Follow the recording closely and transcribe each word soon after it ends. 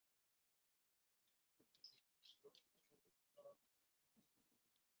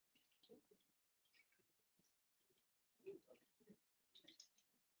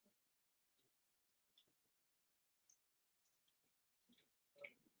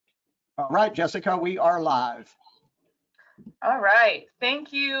All right, Jessica, we are live. All right.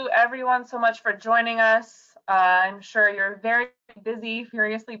 Thank you, everyone, so much for joining us. I'm sure you're very busy,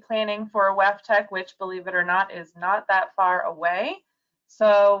 furiously planning for WFTEC, which, believe it or not, is not that far away.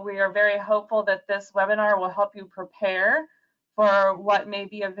 So we are very hopeful that this webinar will help you prepare for what may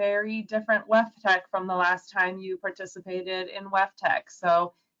be a very different WFTEC from the last time you participated in WFTEC.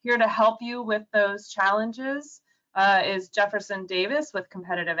 So here to help you with those challenges is Jefferson Davis with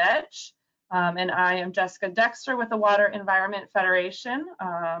Competitive Edge. And I am Jessica Dexter with the Water Environment Federation.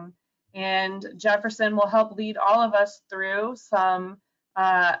 And Jefferson will help lead all of us through some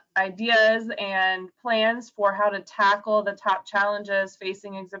ideas and plans for how to tackle the top challenges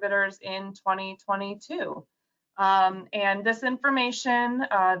facing exhibitors in 2022. And this information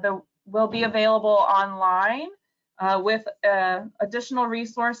will be available online with additional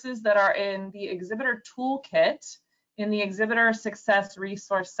resources that are in the exhibitor toolkit in the Exhibitor Success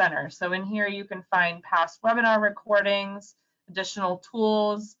Resource Center. So in here you can find past webinar recordings, additional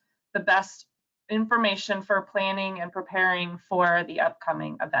tools, the best information for planning and preparing for the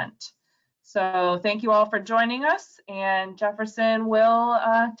upcoming event. So thank you all for joining us, and Jefferson will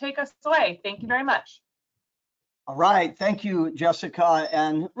take us away. Thank you very much. All right, thank you, Jessica,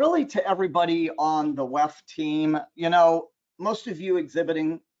 and really to everybody on the WEF team. You know, most of you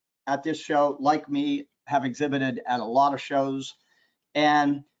exhibiting at this show, like me, have exhibited at a lot of shows,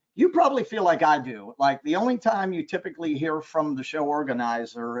 and you probably feel like I do. Like the only time you typically hear from the show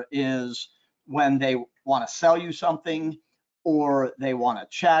organizer is when they want to sell you something, or they want to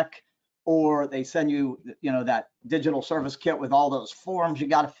check, or they send you, you know, that digital service kit with all those forms you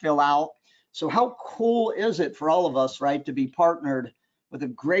got to fill out. So how cool is it for all of us, right, to be partnered with a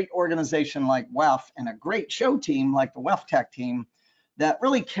great organization like WEF and a great show team like the WFTEC team that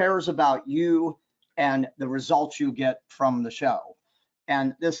really cares about you and the results you get from the show.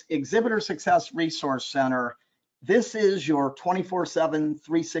 And this Exhibitor Success Resource Center, this is your 24/7,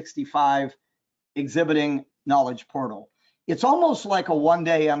 365 exhibiting knowledge portal. It's almost like a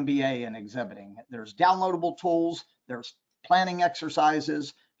one-day MBA in exhibiting. There's downloadable tools, there's planning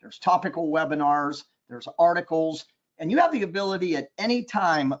exercises, there's topical webinars, there's articles, and you have the ability at any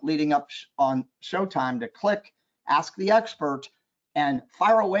time leading up on showtime to click, ask the expert, and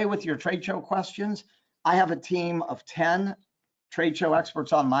fire away with your trade show questions. I have a team of 10 trade show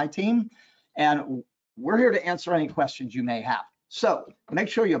experts on my team, and we're here to answer any questions you may have. So make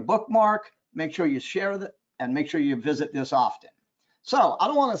sure you bookmark, make sure you share that, and make sure you visit this often. So I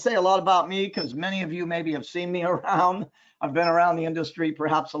don't want to say a lot about me because many of you maybe have seen me around. I've been around the industry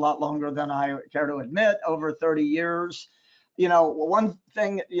perhaps a lot longer than I care to admit, over 30 years. You know, one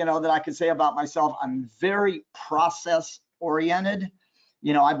thing, you know, that I could say about myself, I'm very process oriented.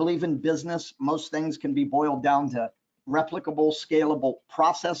 You know, I believe in business. Most things can be boiled down to replicable, scalable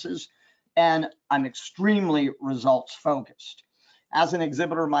processes, and I'm extremely results focused. As an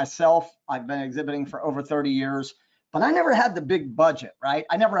exhibitor myself, I've been exhibiting for over 30 years, but I never had the big budget, right?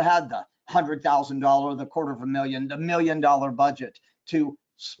 I never had the $100,000, the $250,000, the $1 million budget to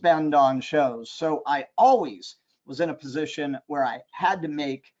spend on shows. So I always was in a position where I had to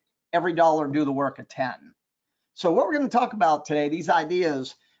make every dollar do the work of 10. So what we're going to talk about today, these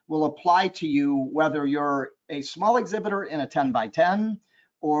ideas will apply to you whether you're a small exhibitor in a 10 by 10,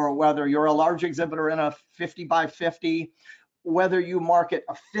 or whether you're a large exhibitor in a 50 by 50, whether you market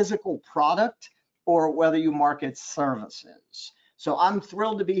a physical product or whether you market services. So I'm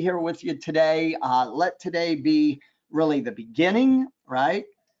thrilled to be here with you today. Let today be really the beginning, right?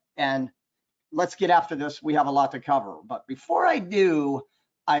 And let's get after this. We have a lot to cover. But before I do,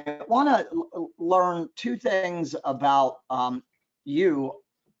 I want to learn two things about you,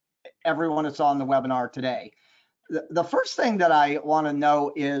 everyone that's on the webinar today. The first thing that I want to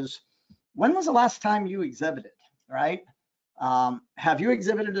know is, when was the last time you exhibited, right? Have you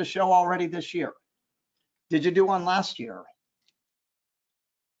exhibited a show already this year? Did you do one last year?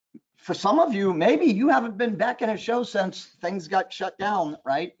 For some of you, maybe you haven't been back in a show since things got shut down,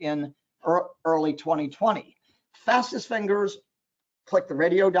 right, in early 2020. Fastest fingers, click the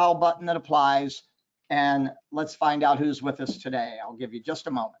radio dial button that applies, and let's find out who's with us today. I'll give you just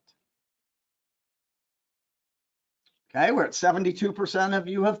a moment. Okay, we're at 72% of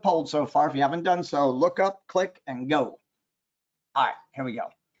you have polled so far. If you haven't done so, look up, click, and go. All right, here we go.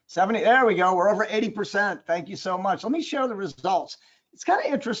 70, there we go. We're over 80%. Thank you so much. Let me share the results. It's kind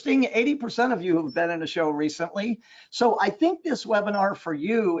of interesting. 80% of you have been in a show recently. So I think this webinar for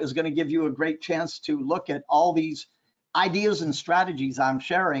you is going to give you a great chance to look at all these ideas and strategies I'm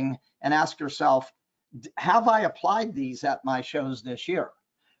sharing and ask yourself, have I applied these at my shows this year?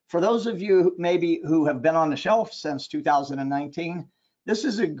 For those of you maybe who have been on the shelf since 2019, this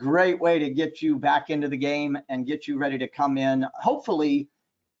is a great way to get you back into the game and get you ready to come in, hopefully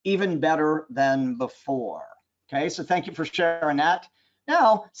even better than before. Okay, so thank you for sharing that.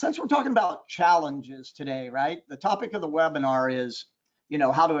 Now, since we're talking about challenges today, right? The topic of the webinar is,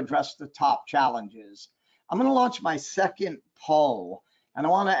 how to address the top challenges. I'm going to launch my second poll, and I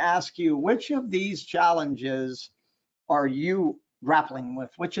want to ask you, which of these challenges are you grappling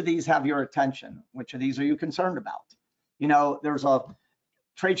with? Which of these have your attention? Which of these are you concerned about? There's a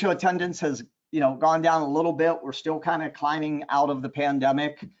trade show attendance has, gone down a little bit. We're still kind of climbing out of the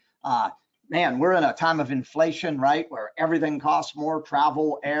pandemic. Man, we're in a time of inflation, right? Where everything costs more: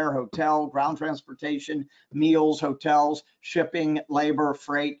 travel, air, hotel, ground transportation, meals, hotels, shipping, labor,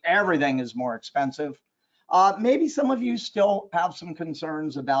 freight, everything is more expensive. Maybe some of you still have some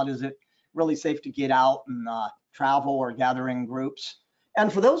concerns about, is it really safe to get out and travel or gather in groups?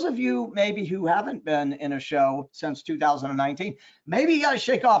 And for those of you maybe who haven't been in a show since 2019, maybe you got to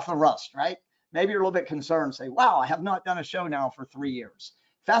shake off the rust, right? Maybe you're a little bit concerned, say, wow, I have not done a show now for 3 years.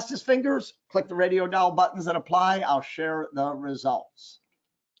 Fastest fingers, click the radio dial buttons that apply. I'll share the results.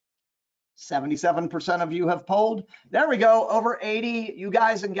 77% of you have polled. There we go, over 80. You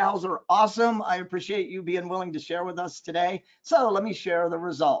guys and gals are awesome. I appreciate you being willing to share with us today. So let me share the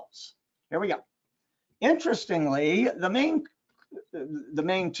results. Here we go. Interestingly, the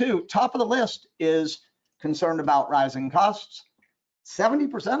main two, top of the list is concerned about rising costs.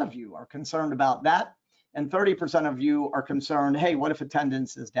 70% of you are concerned about that. And 30% of you are concerned, hey, what if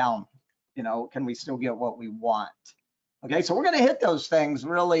attendance is down? Can we still get what we want? Okay, so we're going to hit those things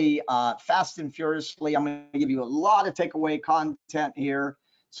really fast and furiously. I'm going to give you a lot of takeaway content here.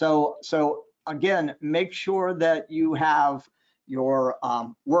 So again, make sure that you have your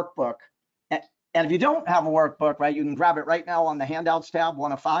workbook. And if you don't have a workbook, right, you can grab it right now on the handouts tab,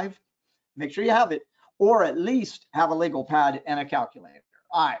 1 of 5. Make sure you have it, or at least have a legal pad and a calculator.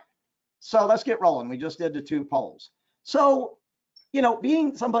 All right, so let's get rolling. We just did the 2 polls. So,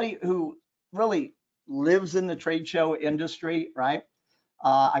 being somebody who really lives in the trade show industry, right?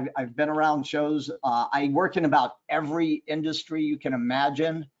 I've been around shows. I work in about every industry you can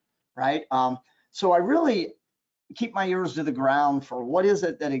imagine, right? So I really keep my ears to the ground for what is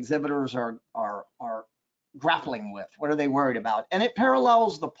it that exhibitors are grappling with. What are they worried about? And it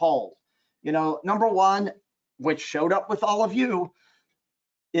parallels the poll. Number one, which showed up with all of you,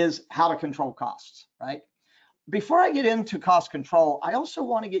 is how to control costs, right? Before I get into cost control, I also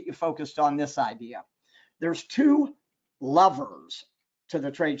want to get you focused on this idea. There's 2 levers to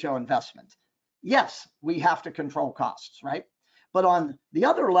the trade show investment. Yes, we have to control costs, right? But on the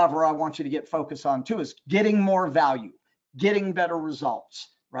other lever I want you to get focused on too is getting more value, getting better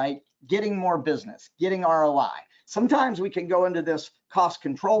results, right? Getting more business, getting ROI. Sometimes we can go into this cost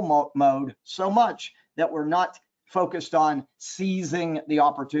control mode so much that we're not focused on seizing the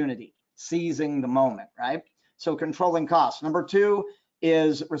opportunity, seizing the moment, right? So controlling costs. Number 2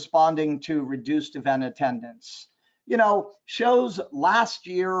 is responding to reduced event attendance. Shows last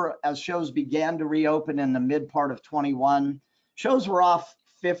year, as shows began to reopen in the mid part of 21, shows were off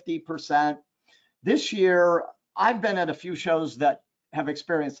 50%. This year, I've been at a few shows that have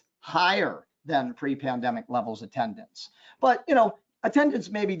experienced higher than pre-pandemic levels attendance. But, attendance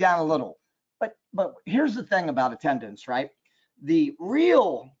may be down a little. But here's the thing about attendance, right? The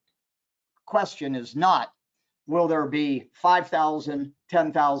real question is not, will there be 5,000,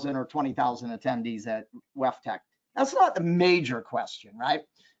 10,000, or 20,000 attendees at WFTEC? That's not the major question, right?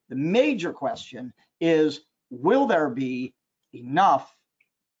 The major question is, will there be enough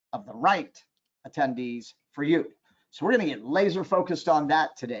of the right attendees for you? So we're going to get laser focused on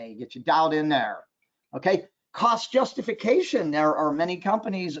that today, get you dialed in there. Okay, cost justification. There are many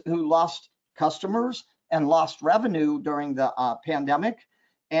companies who lost customers and lost revenue during the pandemic,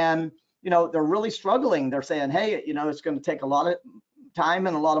 and they're really struggling. They're saying, hey, it's going to take a lot of time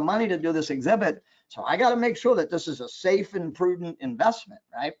and a lot of money to do this exhibit, so I got to make sure that this is a safe and prudent investment,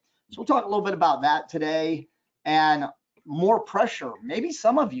 right? So we'll talk a little bit about that today. And more pressure. Maybe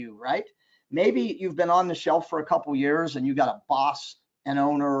some of you, right? Maybe you've been on the shelf for a couple years and you got a boss, an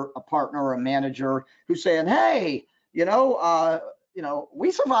owner, a partner, or a manager who's saying, hey,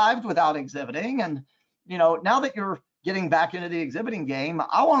 we survived without exhibiting, and now that you're getting back into the exhibiting game,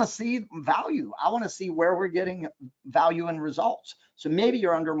 I want to see value. I want to see where we're getting value and results. So maybe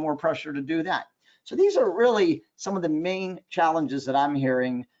you're under more pressure to do that. So these are really some of the main challenges that I'm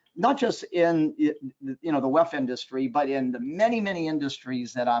hearing, not just in the WEF industry, but in the many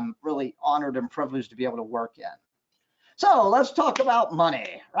industries that I'm really honored and privileged to be able to work in. So let's talk about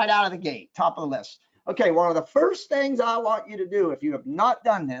money right out of the gate, top of the list. Okay, one of the first things I want you to do, if you have not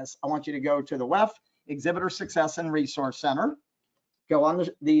done this, I want you to go to the WEF Exhibitor Success and Resource Center. go on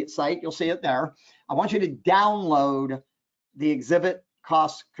the site, you'll see it there. I want you to download the exhibit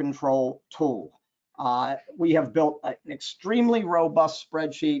cost control tool. We have built an extremely robust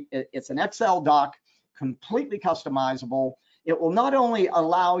spreadsheet. It's an Excel doc, completely customizable. It will not only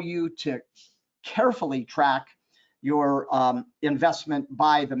allow you to carefully track your investment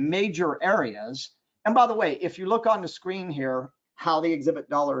by the major areas. And by the way, if you look on the screen here, how the exhibit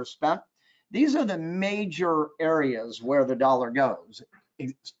dollar is spent, these are the major areas where the dollar goes.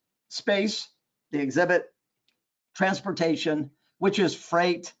 Space, the exhibit, transportation, which is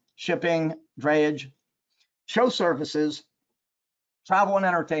freight, shipping, drayage, show services, travel and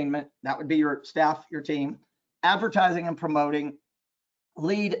entertainment, that would be your staff, your team, advertising and promoting,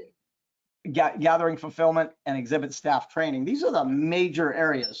 lead gathering, fulfillment, and exhibit staff training. These are the major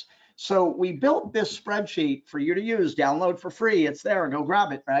areas. So we built this spreadsheet for you to use, download for free. It's there, go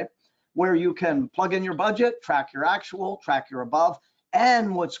grab it, right? Where you can plug in your budget, track your actual, track your above.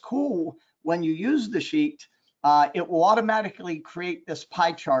 And what's cool, when you use the sheet, it will automatically create this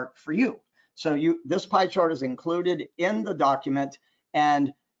pie chart for you. So this pie chart is included in the document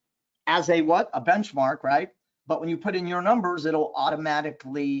and as a what? A benchmark, right? But when you put in your numbers, it'll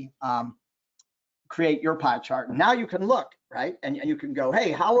automatically create your pie chart. Now you can look, right? And you can go,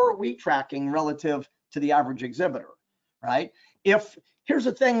 hey, how are we tracking relative to the average exhibitor, right? Here's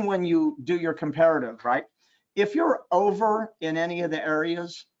the thing when you do your comparative, right? If you're over in any of the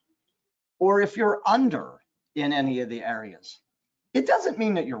areas, or if you're under in any of the areas, it doesn't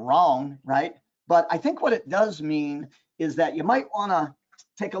mean that you're wrong, right? But I think what it does mean is that you might want to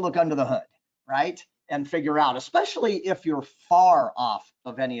take a look under the hood, right? And figure out, especially if you're far off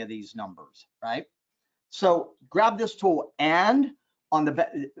of any of these numbers, right? So grab this tool, and on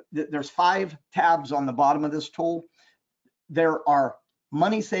there's 5 tabs on the bottom of this tool. There are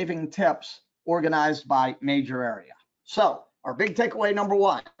money saving tips organized by major area. So our big takeaway number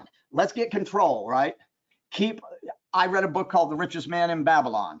 1, let's get control, right? I read a book called The Richest Man in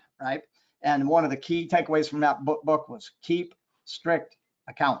Babylon, right? And one of the key takeaways from that book was keep strict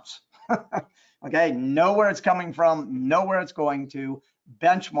accounts. Okay, know where it's coming from, know where it's going to,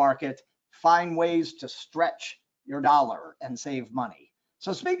 benchmark it, find ways to stretch your dollar and save money.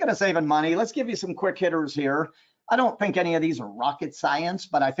 So speaking of saving money, let's give you some quick hitters here. I don't think any of these are rocket science,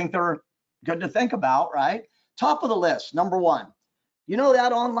 but I think they're good to think about, right? Top of the list, number 1, you know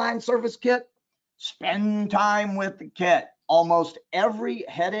that online service kit? Spend time with the kit. Almost every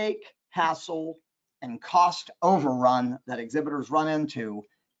headache, hassle, and cost overrun that exhibitors run into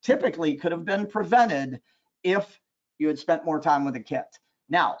typically could have been prevented if you had spent more time with the kit.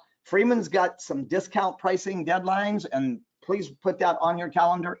 Now, Freeman's got some discount pricing deadlines, and please put that on your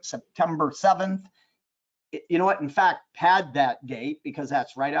calendar, September 7th. You know what, in fact, pad that date because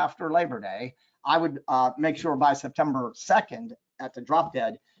that's right after Labor Day. I would make sure by September 2nd at the drop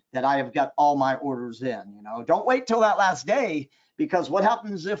dead that I have got all my orders in. You know, don't wait till that last day, because what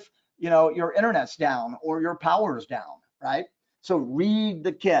happens if, you know, your internet's down or your power's down, right? So read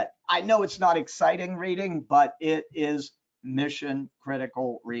the kit. I know it's not exciting reading, but it is mission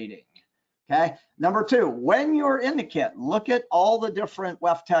critical reading. Okay. Number 2, when you're in the kit, look at all the different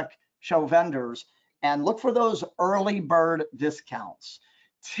WFTEC show vendors and look for those early bird discounts.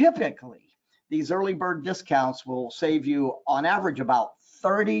 Typically, these early bird discounts will save you on average about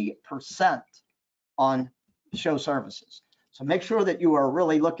 30% on show services. So make sure that you are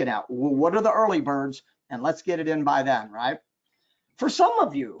really looking at, well, what are the early birds, and let's get it in by then, right? For some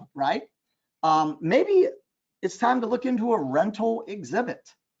of you, right, maybe it's time to look into a rental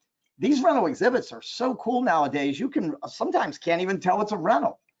exhibit. These rental exhibits are so cool nowadays, you can sometimes can't even tell it's a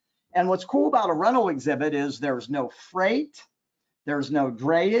rental. And what's cool about a rental exhibit is there's no freight, there's no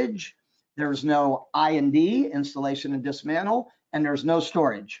drayage, there's no I&D, installation and dismantle, and there's no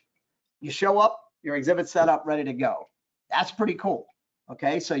storage. You show up, your exhibit's set up, ready to go. That's pretty cool.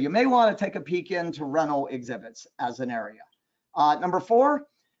 Okay, so you may want to take a peek into rental exhibits as an area. Number 4,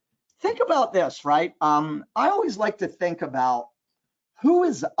 think about this, right? I always like to think about who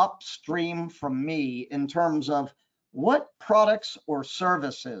is upstream from me in terms of what products or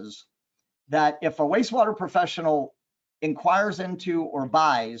services that if a wastewater professional inquires into or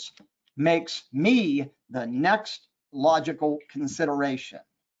buys makes me the next logical consideration.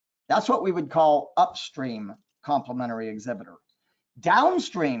 That's what we would call upstream complementary exhibitor.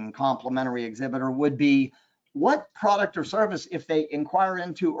 Downstream complementary exhibitor would be what product or service, if they inquire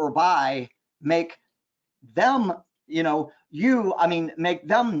into or buy, make them, make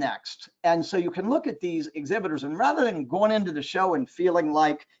them next. And so you can look at these exhibitors, and rather than going into the show and feeling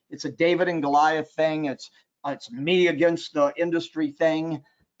like it's a David and Goliath thing, it's me against the industry thing,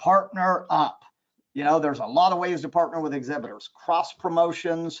 partner up. You know, there's a lot of ways to partner with exhibitors: cross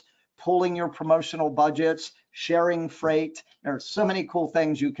promotions, pulling your promotional budgets, sharing freight. There's so many cool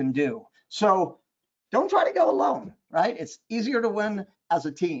things you can do. So don't try to go alone, right? It's easier to win as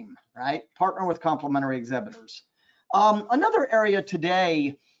a team, right? Partner with complementary exhibitors. Another area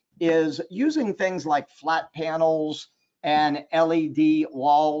today is using things like flat panels and LED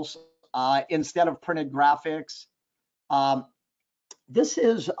walls instead of printed graphics. Um, this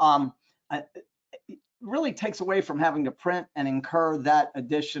is really takes away from having to print and incur that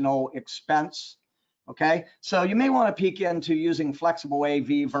additional expense. Okay, so you may want to peek into using flexible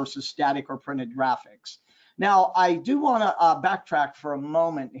AV versus static or printed graphics. Now, I do want to backtrack for a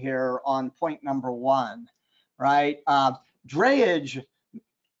moment here on point number one, right? Drayage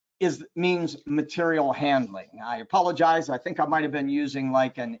means material handling. I apologize. I think I might have been using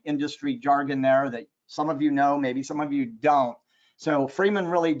like an industry jargon there that some of you know, maybe some of you don't. So Freeman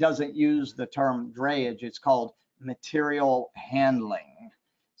really doesn't use the term drayage. It's called material handling.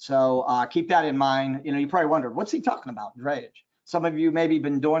 So keep that in mind. You know, you probably wondered, what's he talking about, drayage? Some of you maybe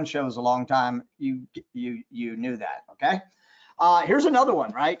been doing shows a long time. You knew that, okay? Here's another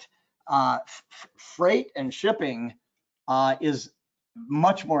one, right? Freight and shipping is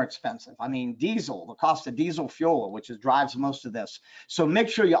much more expensive. I mean, diesel, the cost of diesel fuel, which drives most of this. So make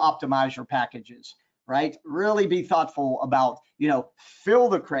sure you optimize your packages, right? Really be thoughtful about, you know, fill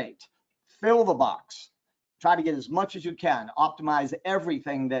the crate, fill the box, try to get as much as you can, optimize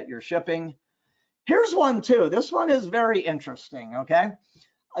everything that you're shipping. Here's one too. This one is very interesting, okay?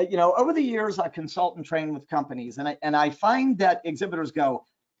 You know, over the years, I consult and train with companies, and I find that exhibitors go,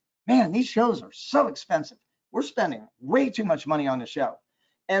 man, these shows are so expensive. We're spending way too much money on the show.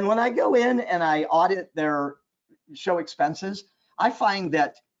 And when I go in and I audit their show expenses, I find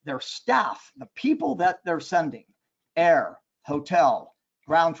that their staff, the people that they're sending, air, hotel,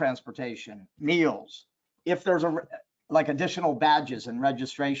 ground transportation, meals, if there's like additional badges and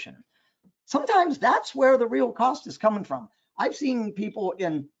registration, sometimes that's where the real cost is coming from. I've seen people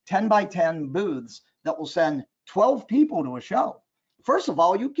in 10 by 10 booths that will send 12 people to a show. First of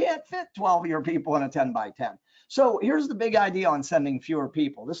all, you can't fit 12 of your people in a 10 by 10. So here's the big idea on sending fewer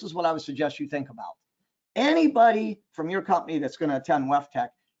people. This is what I would suggest you think about. Anybody from your company that's going to attend WFTEC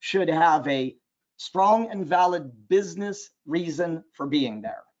should have a strong and valid business reason for being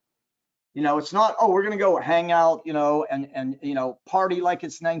there. You know, it's not, oh, we're going to go hang out, you know, and you know, party like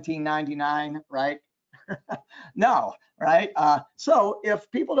it's 1999, right? No, right? So if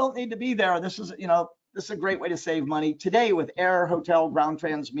people don't need to be there, this is, you know, this is a great way to save money. Today with air, hotel, ground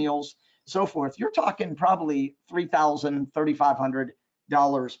trans, meals, so forth, you're talking probably $3,000,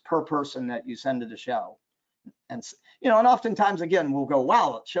 $3,500 per person that you send to the show. And, you know, and oftentimes, again, we'll go,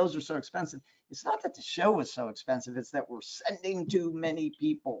 wow, shows are so expensive. It's not that the show is so expensive, it's that we're sending too many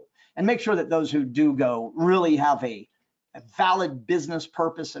people. And make sure that those who do go really have a valid business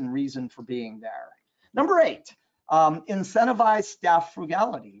purpose and reason for being there. Number 8, incentivize staff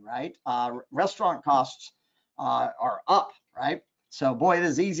frugality, right? Restaurant costs are up, right? So boy, it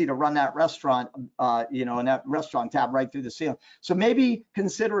is easy to run that restaurant, you know, and that restaurant tab right through the ceiling. So maybe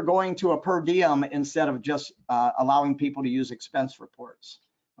consider going to a per diem instead of just allowing people to use expense reports,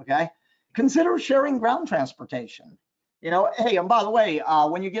 okay? Consider sharing ground transportation. You know, hey, and by the way,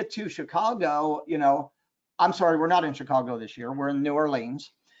 when you get to Chicago, you know, I'm sorry, we're not in Chicago this year, we're in New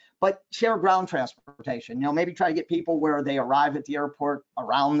Orleans, but share ground transportation. You know, maybe try to get people where they arrive at the airport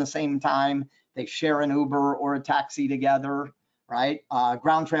around the same time, they share an Uber or a taxi together, right?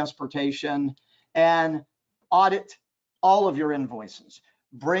 Ground transportation, and audit all of your invoices.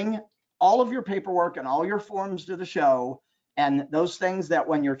 Bring all of your paperwork and all your forms to the show, and those things that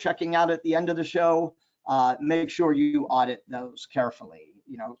when you're checking out at the end of the show, make sure you audit those carefully.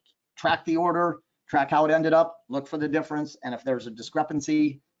 You know, track the order, track how it ended up, look for the difference, and if there's a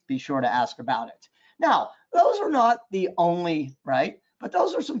discrepancy, be sure to ask about it. Now, those are not the only, right? But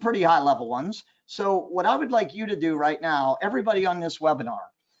those are some pretty high level ones. So what I would like you to do right now, everybody on this webinar,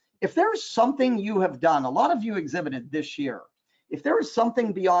 if there's something you have done, a lot of you exhibited this year, if there is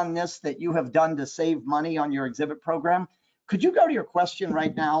something beyond this that you have done to save money on your exhibit program, could you go to your question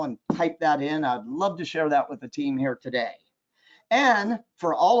right now and type that in? I'd love to share that with the team here today. And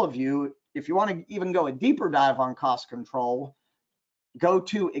for all of you, if you want to even go a deeper dive on cost control, go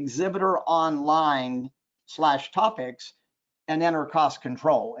to Exhibitor Online/topics and enter cost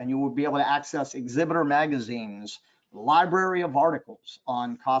control, and you will be able to access Exhibitor Magazine's library of articles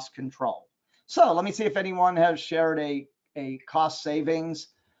on cost control. So let me see if anyone has shared a cost savings.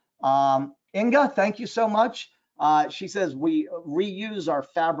 Inga, thank you so much. She says we reuse our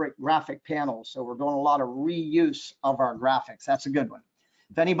fabric graphic panels, so we're doing a lot of reuse of our graphics. That's a good one.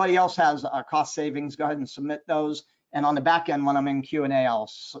 If anybody else has cost savings, go ahead and submit those. And on the back end, when I'm in Q&A, I'll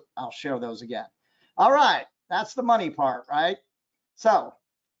share those again. All right, that's the money part, right? So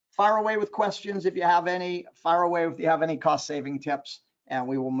fire away with questions if you have any. Fire away if you have any cost saving tips, and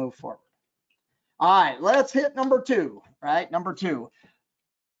we will move forward. All right, let's hit number 2, right? Number 2.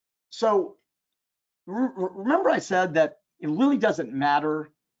 So remember I said that it really doesn't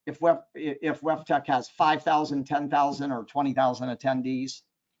matter if WFTEC has 5,000, 10,000, or 20,000 attendees.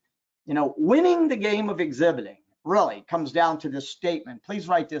 You know, winning the game of exhibiting really comes down to this statement. Please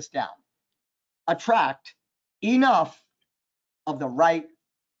write this down. Attract enough of the right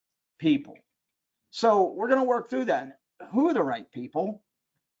people. So we're going to work through that. Who are the right people?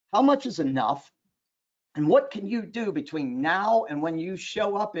 How much is enough? And what can you do between now and when you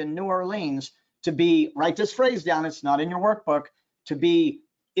show up in New Orleans to be, write this phrase down, it's not in your workbook, to be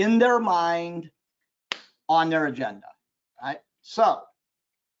in their mind, on their agenda, right? So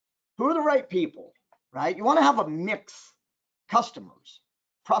who are the right people, right? You want to have a mix: customers,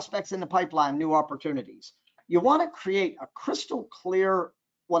 prospects in the pipeline, new opportunities. You want to create a crystal clear,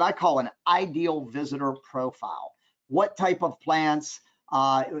 what I call an ideal visitor profile. What type of plants,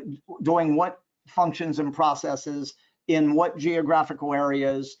 doing what functions and processes, in what geographical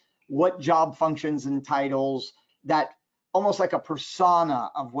areas, what job functions and titles, that almost like a persona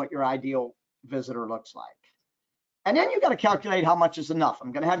of what your ideal visitor looks like. And then you got to calculate how much is enough.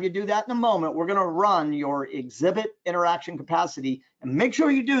 I'm going to have you do that in a moment. We're going to run your exhibit interaction capacity, and make sure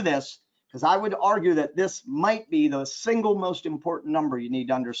you do this, because I would argue that this might be the single most important number you need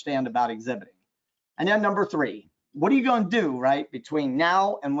to understand about exhibiting. And then number 3, what are you going to do, right, between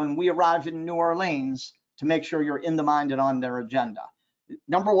now and when we arrive in New Orleans to make sure you're in the mind and on their agenda?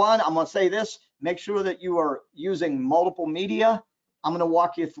 Number 1, I'm going to say this: make sure that you are using multiple media. I'm going to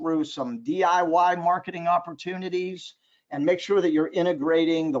walk you through some DIY marketing opportunities, and make sure that you're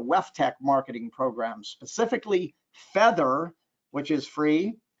integrating the WFTEC marketing program, specifically Feather, which is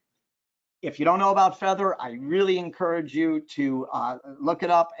free. If you don't know about Feather, I really encourage you to look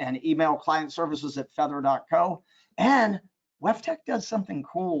it up and email clientservices@feather.co. And WFTEC does something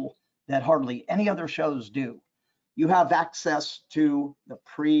cool that hardly any other shows do. You have access to the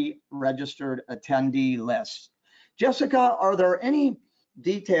pre-registered attendee list. Jessica, are there any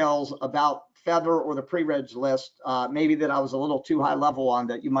details about Feather or the pre-reg list, maybe that I was a little too high level on,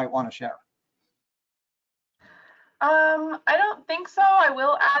 that you might want to share? I don't think so. I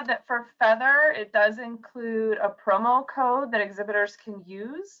will add that for Feather, it does include a promo code that exhibitors can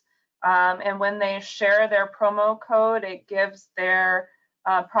use. And when they share their promo code, it gives their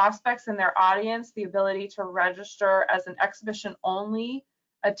prospects and their audience the ability to register as an exhibition only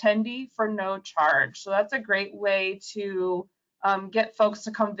attendee for no charge. So that's a great way to get folks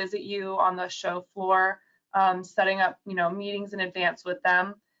to come visit you on the show floor, setting up, you know, meetings in advance with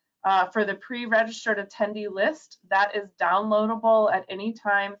them. For the pre-registered attendee list, that is downloadable at any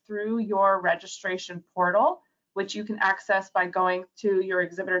time through your registration portal, which you can access by going to your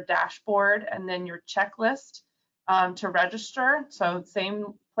exhibitor dashboard and then your checklist to register. So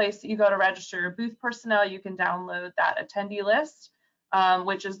same place that you go to register your booth personnel, you can download that attendee list,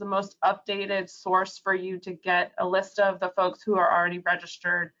 which is the most updated source for you to get a list of the folks who are already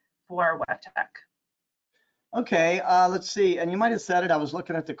registered for WFTEC. Okay, let's see. And you might have said it. I was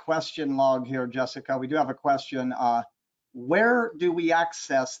looking at the question log here, Jessica. We do have a question. Where do we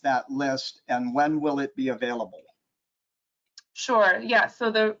access that list, and when will it be available? Sure. Yeah.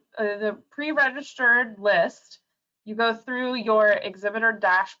 So the pre-registered list, you go through your exhibitor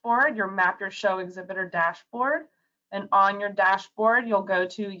dashboard, your Map Your Show exhibitor dashboard, and on your dashboard, you'll go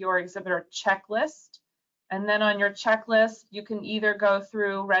to your exhibitor checklist. And then on your checklist, you can either go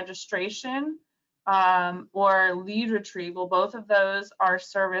through registration or lead retrieval. Both of those are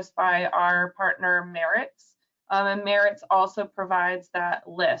serviced by our partner Merits, and Merits also provides that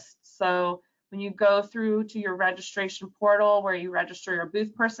list. So when you go through to your registration portal where you register your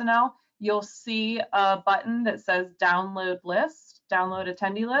booth personnel, you'll see a button that says download list, download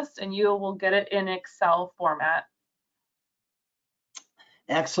attendee list, and you will get it in Excel format.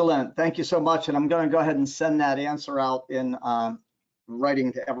 Excellent. Thank you so much. And I'm going to go ahead and send that answer out in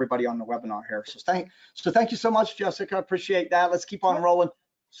writing to everybody on the webinar here. So thank you so much, Jessica. Appreciate that. Let's keep on rolling.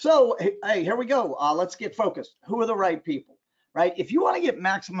 So, hey, here we go. Let's get focused. Who are the right people, right? If you want to get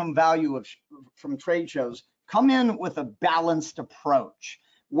maximum value from trade shows, come in with a balanced approach.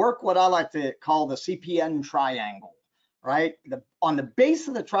 Work what I like to call the CPN triangle, right? On the base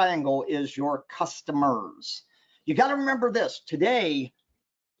of the triangle is your customers. You got to remember this. Today,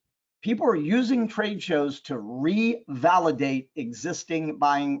 people are using trade shows to revalidate existing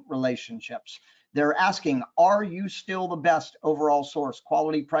buying relationships. They're asking, are you still the best overall source,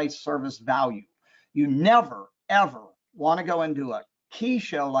 quality, price, service, value? You never, ever want to go into a key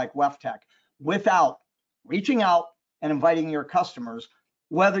show like WFTEC without reaching out and inviting your customers,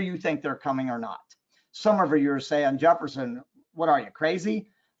 whether you think they're coming or not. Some of you are saying, Jefferson, what are you, crazy?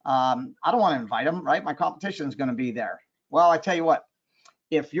 I don't want to invite them, right? My competition is going to be there. Well, I tell you what,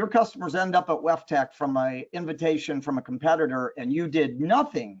 if your customers end up at WFTEC from an invitation from a competitor and you did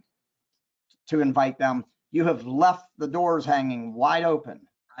nothing to invite them, you have left the doors hanging wide open,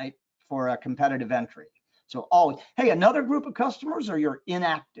 right, for a competitive entry. So always, hey, another group of customers are your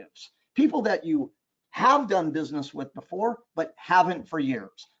inactives, people that you have done business with before, but haven't for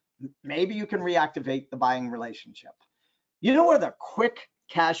years. Maybe you can reactivate the buying relationship. You know where the quick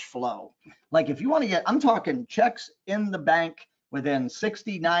cash flow, like if you want to get, I'm talking checks in the bank within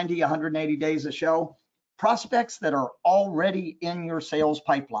 60, 90, 180 days of show, prospects that are already in your sales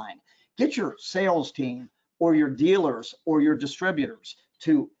pipeline. Get your sales team or your dealers or your distributors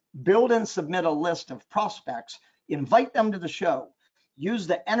to build and submit a list of prospects, invite them to the show, use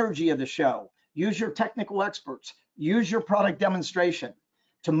the energy of the show, use your technical experts, use your product demonstration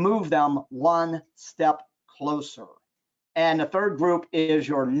to move them one step closer. And the third group is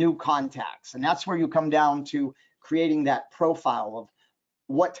your new contacts. And that's where you come down to creating that profile of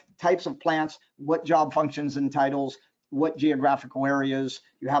what types of plants, what job functions and titles, what geographical areas.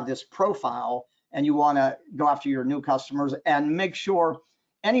 You have this profile and you want to go after your new customers and make sure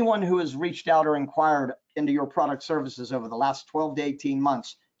anyone who has reached out or inquired into your product services over the last 12 to 18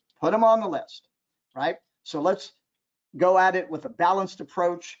 months, put them on the list, right? So let's go at it with a balanced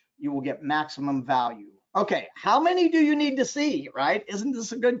approach. You will get maximum value. Okay, how many do you need to see, right? Isn't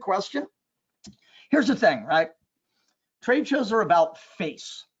this a good question? Here's the thing, right? Trade shows are about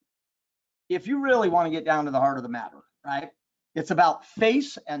face. If you really want to get down to the heart of the matter, right? It's about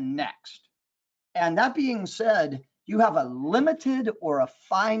face and next. And that being said, you have a limited or a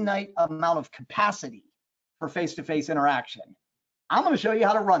finite amount of capacity for face-to-face interaction. I'm going to show you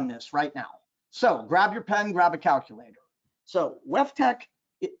how to run this right now. So grab your pen, grab a calculator. So WFTEC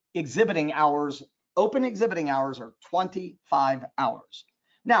exhibiting hours, open exhibiting hours are 25 hours.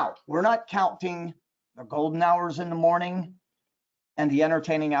 Now, we're not counting the golden hours in the morning and the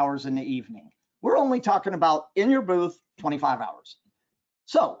entertaining hours in the evening. We're only talking about in your booth, 25 hours.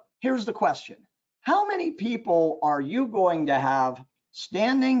 So here's the question. How many people are you going to have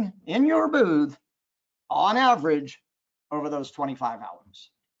standing in your booth on average over those 25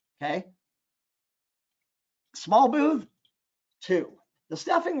 hours? Okay. Small booth, 2. The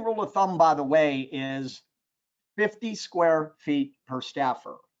staffing rule of thumb, by the way, is 50 square feet per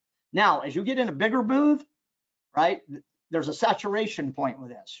staffer. Now, as you get in a bigger booth, right, there's a saturation point with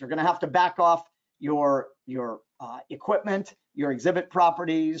this. You're going to have to back off your equipment, your exhibit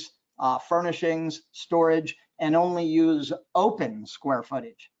properties, furnishings, storage, and only use open square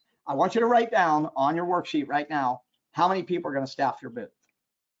footage. I want you to write down on your worksheet right now how many people are going to staff your booth.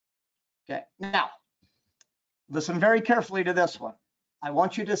 Okay, now listen very carefully to this one. I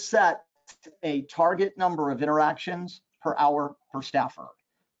want you to set a target number of interactions per hour per staffer.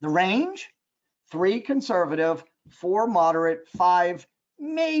 The range, 3 conservative, 4 moderate, 5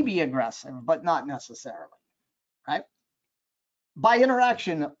 maybe aggressive, but not necessarily, right? By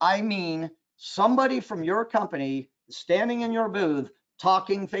interaction, I mean somebody from your company standing in your booth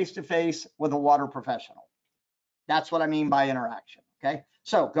talking face-to-face with a water professional. That's what I mean by interaction, okay?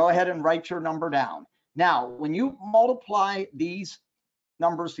 So go ahead and write your number down. Now, when you multiply these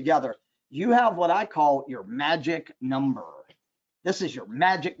numbers together, you have what I call your magic number. This is your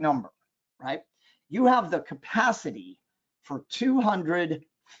magic number, right? You have the capacity for 200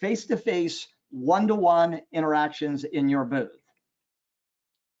 face-to-face, one-to-one interactions in your booth.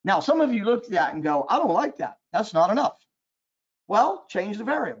 Now, some of you look at that and go, I don't like that. That's not enough. Well, change the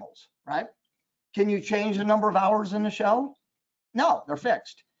variables, right? Can you change the number of hours in the show? No, they're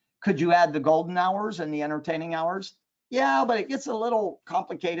fixed. Could you add the golden hours and the entertaining hours? Yeah, but it gets a little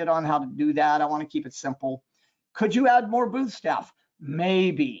complicated on how to do that. I want to keep it simple. Could you add more booth staff?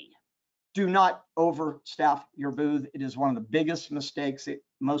 Maybe. Do not overstaff your booth. It is one of the biggest mistakes that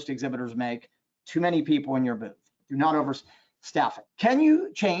most exhibitors make. Too many people in your booth. Do not overstaff it. Can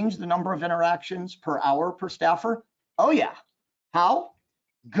you change the number of interactions per hour per staffer? Oh yeah. How?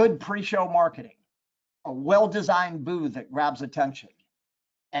 Good pre-show marketing, a well-designed booth that grabs attention,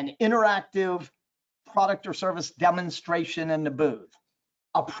 an interactive product or service demonstration in the booth,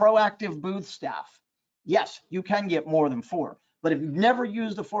 a proactive booth staff. Yes, you can get more than 4, but if you've never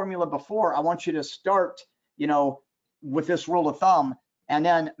used the formula before, I want you to start, with this rule of thumb and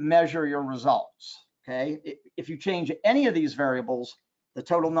then measure your results, okay? If you change any of these variables, the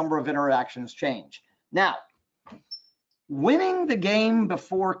total number of interactions change. Now, winning the game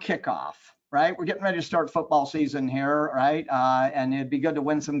before kickoff, right? We're getting ready to start football season here, right? And it'd be good to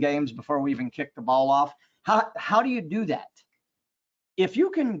win some games before we even kick the ball off. How do you do that? If you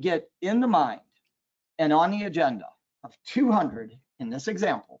can get in the mind and on the agenda of 200, in this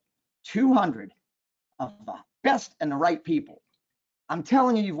example, 200 of the best and the right people, I'm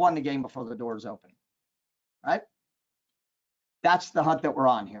telling you, you've won the game before the doors open, right? That's the hunt that we're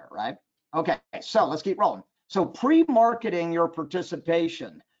on here, right? Okay, so let's keep rolling. So pre-marketing your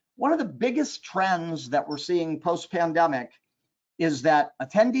participation. One of the biggest trends that we're seeing post-pandemic is that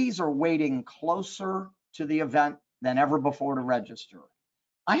attendees are waiting closer to the event than ever before to register.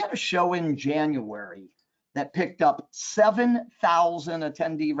 I had a show in January that picked up 7,000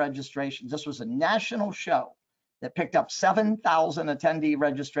 attendee registrations. This was a national show that picked up 7,000 attendee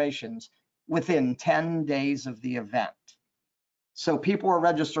registrations within 10 days of the event. So people are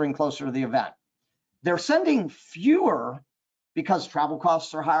registering closer to the event. They're sending fewer because travel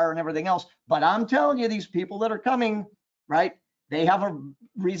costs are higher and everything else. But I'm telling you, these people that are coming, right, they have a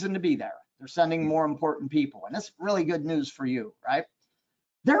reason to be there. They're sending more important people. And that's really good news for you, right?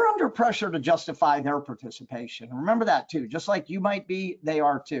 They're under pressure to justify their participation. Remember that too. Just like you might be, they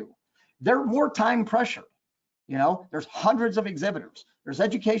are too. They're more time pressured. You know, there's hundreds of exhibitors. There's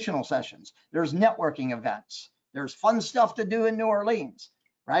educational sessions. There's networking events. There's fun stuff to do in New Orleans,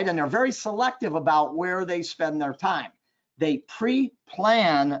 right? And they're very selective about where they spend their time. They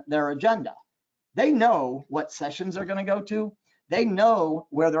pre-plan their agenda. They know what sessions they're going to go to. They know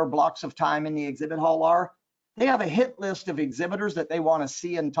where their blocks of time in the exhibit hall are. They have a hit list of exhibitors that they want to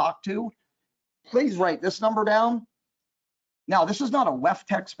see and talk to. Please write this number down. Now, this is not a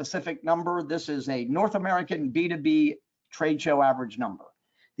WFTEC specific number. This is a North American B2B trade show average number.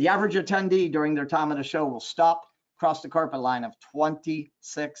 The average attendee during their time at a show will stop across the carpet line of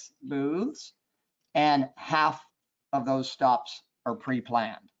 26 booths, and half of those stops are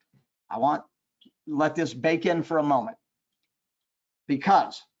pre-planned. I want to let this bake in for a moment,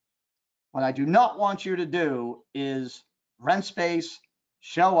 because what I do not want you to do is rent space,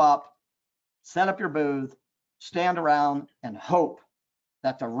 show up, set up your booth, stand around and hope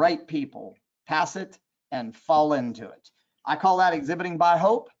that the right people pass it and fall into it. I call that exhibiting by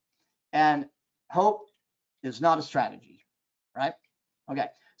hope, and hope is not a strategy, right? Okay,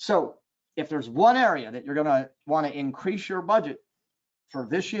 so if there's one area that you're gonna wanna increase your budget for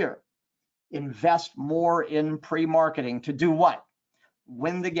this year, invest more in pre-marketing to do what?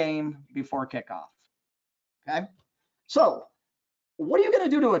 Win the game before kickoff, okay? So what are you gonna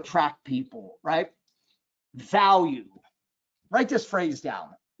do to attract people, right? Value. Write this phrase down.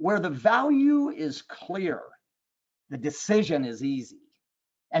 Where the value is clear, the decision is easy.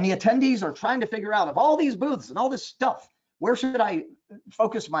 And the attendees are trying to figure out, of all these booths and all this stuff, where should I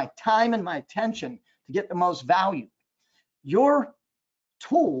focus my time and my attention to get the most value? Your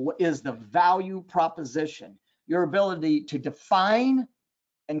tool is the value proposition, your ability to define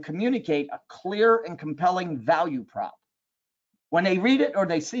and communicate a clear and compelling value prop. When they read it or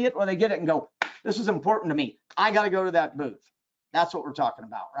they see it or they get it and go, this is important to me, I got to go to that booth. That's what we're talking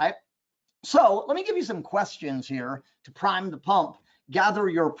about, right? So let me give you some questions here to prime the pump. Gather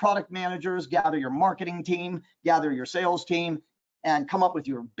your product managers, gather your marketing team, gather your sales team, and come up with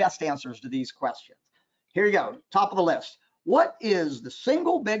your best answers to these questions. Here you go, top of the list. What is the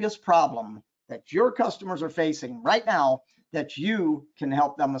single biggest problem that your customers are facing right now that you can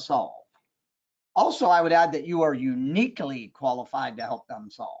help them solve? Also, I would add that you are uniquely qualified to help them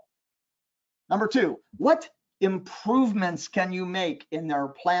solve. Number two, what improvements can you make in their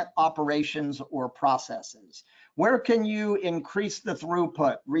plant operations or processes? Where can you increase the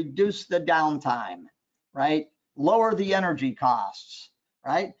throughput, reduce the downtime, right? Lower the energy costs,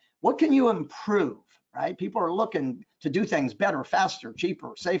 right? What can you improve, right? People are looking to do things better, faster,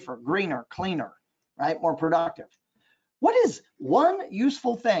 cheaper, safer, greener, cleaner, right? More productive. What is one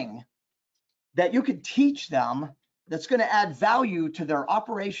useful thing that you could teach them that's going to add value to their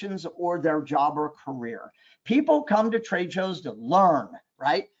operations or their job or career? People come to trade shows to learn,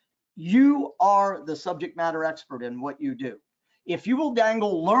 right? You are the subject matter expert in what you do. If you will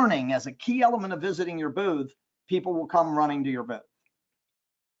dangle learning as a key element of visiting your booth, people will come running to your booth.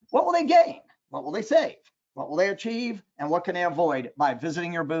 What will they gain? What will they save? What will they achieve? And what can they avoid by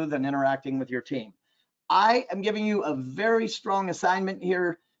visiting your booth and interacting with your team? I am giving you a very strong assignment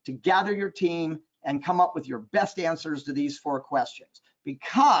here to gather your team and come up with your best answers to these 4 questions.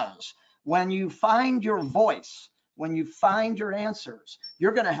 Because when you find your voice, when you find your answers,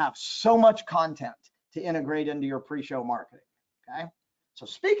 you're going to have so much content to integrate into your pre-show marketing, okay? So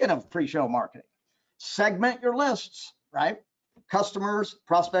speaking of pre-show marketing, segment your lists, right? customers,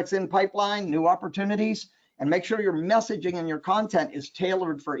 prospects in pipeline, new opportunities, and make sure your messaging and your content is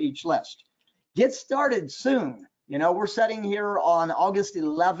tailored for each list. Get started soon. You know, we're setting here on August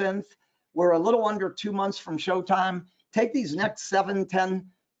 11th. We're a little under 2 months from showtime. Take these next 7-10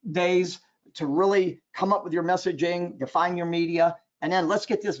 days to really come up with your messaging, define your media, and then let's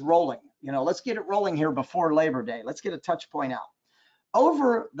get this rolling. You know, let's get it rolling here before Labor Day. Let's get a touch point out.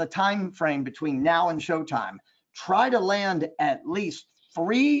 Over the time frame between now and showtime, try to land at least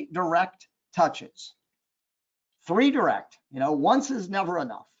 3 direct touches. 3 direct, you know, once is never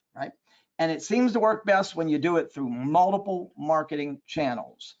enough, right? And it seems to work best when you do it through multiple marketing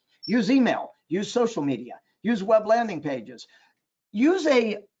channels. Use email, use social media, use web landing pages, use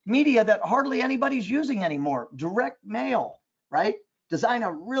a media that hardly anybody's using anymore, direct mail, right? Design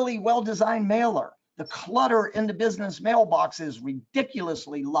a really well-designed mailer. The clutter in the business mailbox is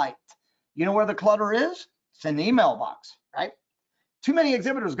ridiculously light. You know where the clutter is? It's in the email box, right? Too many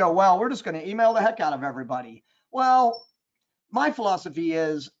exhibitors go, well, we're just going to email the heck out of everybody. Well, my philosophy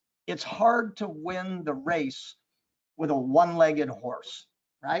is it's hard to win the race with a one-legged horse,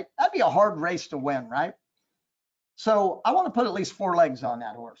 right? That'd be a hard race to win, right? So I want to put at least 4 legs on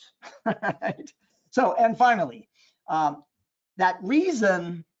that horse, right? So, and finally, that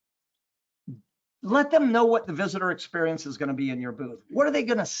reason, let them know what the visitor experience is going to be in your booth. What are they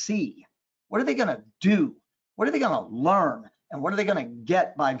going to see? What are they going to do? What are they going to learn? And what are they going to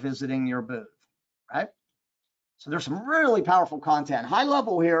get by visiting your booth, right? So there's some really powerful content. High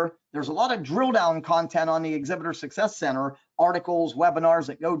level here, there's a lot of drill down content on the Exhibitor Success Center, articles, webinars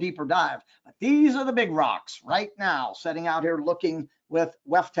that go deeper dive. But these are the big rocks right now, setting out here looking with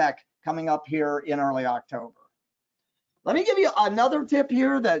WFTEC coming up here in early October. Let me give you another tip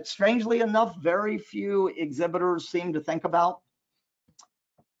here that strangely enough, very few exhibitors seem to think about.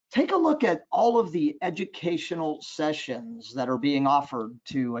 Take a look at all of the educational sessions that are being offered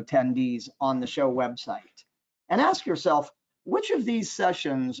to attendees on the show website. And ask yourself, which of these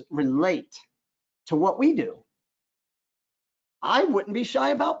sessions relate to what we do? I wouldn't be shy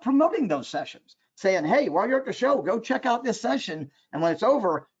about promoting those sessions, saying, hey, while you're at the show, go check out this session. And when it's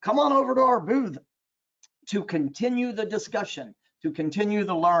over, come on over to our booth to continue the discussion, to continue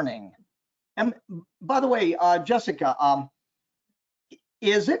the learning. And by the way, Jessica,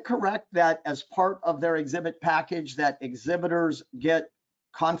 is it correct that as part of their exhibit package that exhibitors get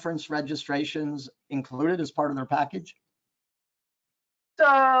conference registrations included as part of their package?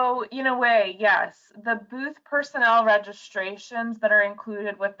 So in a way, yes. The booth personnel registrations that are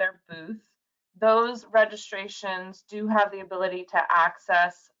included with their booth, those registrations do have the ability to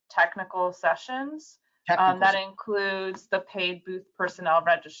access technical sessions. That includes the paid booth personnel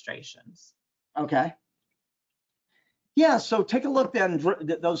registrations. Okay. Yeah, so take a look then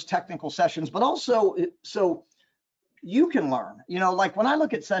at those technical sessions, but also so you can learn. You know, like when I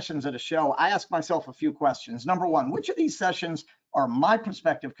look at sessions at a show, I ask myself a few questions. Number one, which of these sessions are my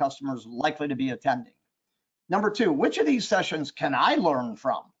prospective customers likely to be attending? Number two, which of these sessions can I learn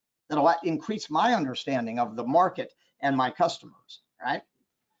from that'll increase my understanding of the market and my customers, right?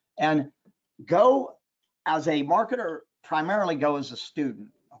 And go as a marketer, primarily go as a student,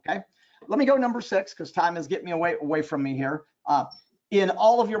 okay? Let me go number 6, because time is getting me away from me here. In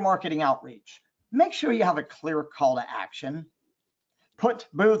all of your marketing outreach, make sure you have a clear call to action. Put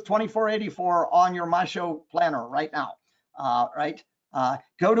booth 2484 on your My Show planner right now, right?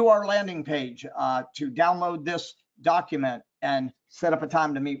 Go to our landing page to download this document and set up a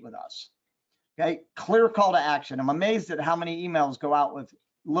time to meet with us. Okay, clear call to action. I'm amazed at how many emails go out with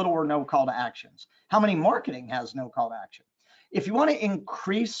little or no call to actions. How many marketing has no call to action? If you want to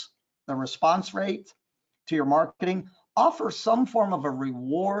increase the response rate to your marketing, offer some form of a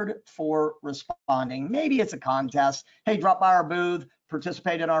reward for responding. Maybe it's a contest. Hey, drop by our booth,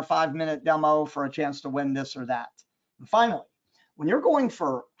 participate in our 5-minute demo for a chance to win this or that. And finally, when you're going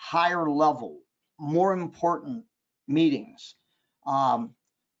for higher level, more important meetings,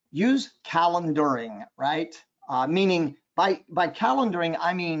 use calendaring, right? Meaning by calendaring,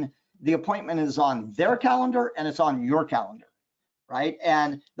 I mean the appointment is on their calendar and it's on your calendar, right?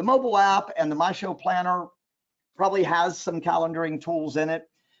 And the mobile app and the My Show Planner probably has some calendaring tools in it.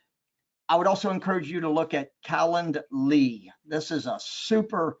 I would also encourage you to look at Calendly. This is a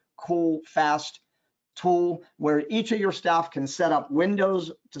super cool, fast tool where each of your staff can set up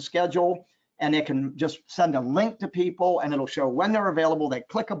windows to schedule, and it can just send a link to people and it'll show when they're available. They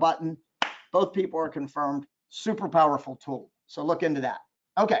click a button, both people are confirmed. Super powerful tool. So look into that.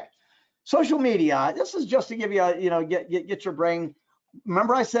 Okay, social media. This is just to give you a, get your brain.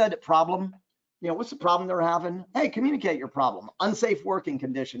 Remember I said problem? What's the problem they're having? Hey, communicate your problem. Unsafe working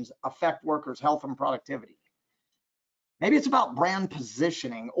conditions affect workers' health and productivity. Maybe it's about brand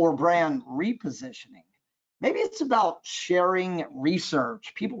positioning or brand repositioning. Maybe it's about sharing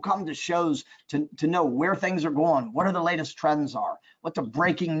research. People come to shows to know where things are going, what are the latest trends are, what the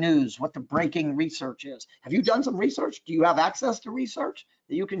breaking news, what the breaking research is. Have you done some research? Do you have access to research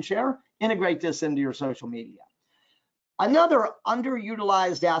that you can share? Integrate this into your social media. Another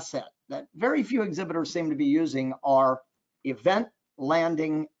underutilized asset that very few exhibitors seem to be using are event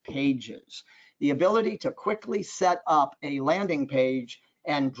landing pages. The ability to quickly set up a landing page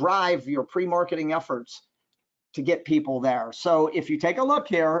and drive your pre-marketing efforts to get people there. So if you take a look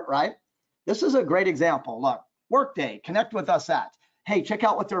here, right, this is a great example. Look, Workday, connect with us at, hey, check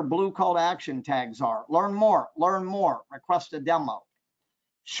out what their blue call to action tags are. Learn more, request a demo.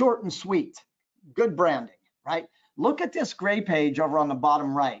 Short and sweet, good branding, right? Look at this gray page over on the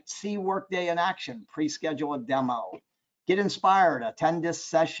bottom right. See Workday in action, pre-schedule a demo. Get inspired, attend this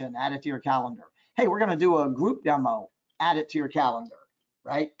session, add it to your calendar. Hey, we're gonna do a group demo, add it to your calendar,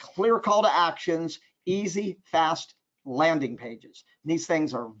 right? Clear call to actions, easy, fast landing pages. These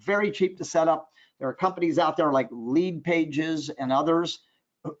things are very cheap to set up. There are companies out there like Lead Pages and others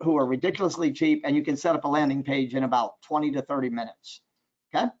who are ridiculously cheap, and you can set up a landing page in about 20 to 30 minutes,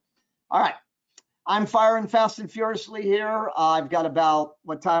 okay? All right, I'm firing fast and furiously here. I've got about,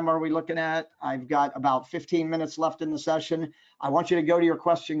 what time are we looking at? I've got about 15 minutes left in the session. I want you to go to your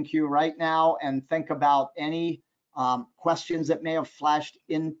question queue right now and think about any questions that may have flashed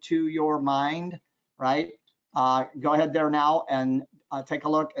into your mind, right? Go ahead there now and take a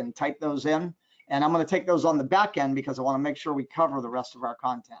look and type those in. And I'm going to take those on the back end because I want to make sure we cover the rest of our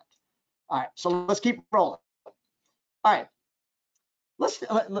content. All right, so let's keep rolling. All right, let's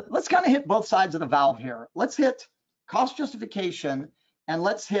kind of hit both sides of the valve here. Let's hit cost justification and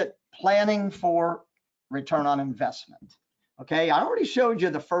let's hit planning for return on investment. Okay, I already showed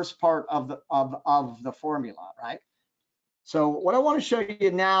you the first part of the formula, right? So what I want to show you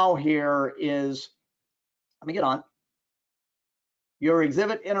now here is, let me get on, your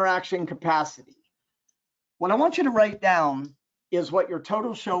exhibit interaction capacity. What I want you to write down is what your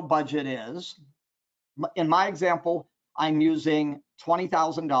total show budget is. In my example, I'm using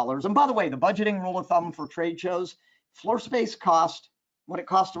 $20,000. And by the way, the budgeting rule of thumb for trade shows, floor space cost, what it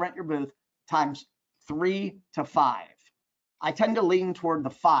costs to rent your booth, times 3 to 5. I tend to lean toward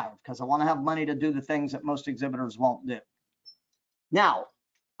the 5 because I want to have money to do the things that most exhibitors won't do. Now,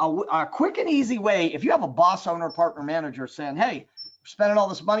 a quick and easy way, if you have a boss, owner, partner, manager saying, hey, we're spending all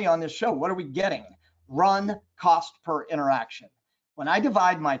this money on this show, what are we getting? Run cost per interaction. When I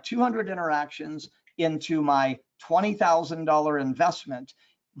divide my 200 interactions into my $20,000 investment,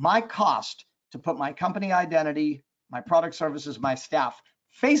 my cost to put my company identity, my product services, my staff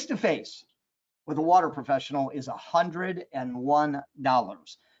face-to-face with a water professional is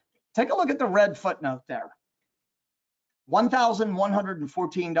 $101. Take a look at the red footnote there.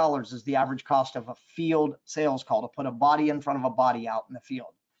 $1,114 is the average cost of a field sales call to put a body in front of a body out in the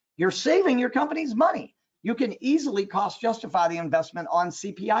field. You're saving your company's money. You can easily cost justify the investment on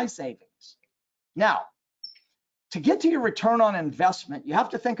CPI savings. Now, to get to your return on investment, you have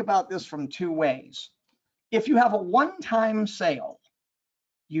to think about this from two ways. If you have a one-time sale,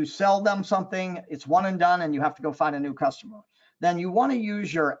 you sell them something, it's one and done, and you have to go find a new customer, then you want to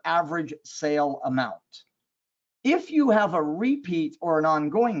use your average sale amount. If you have a repeat or an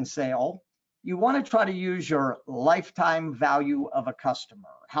ongoing sale, you want to try to use your lifetime value of a customer.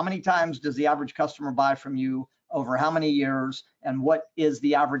 How many times does the average customer buy from you over how many years, and what is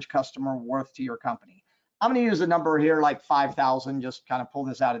the average customer worth to your company? I'm going to use a number here like 5,000, just kind of pull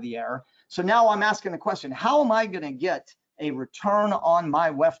this out of the air. So now I'm asking the question, how am I going to get a return on my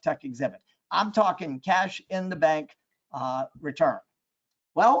WFTEC exhibit? I'm talking cash in the bank return.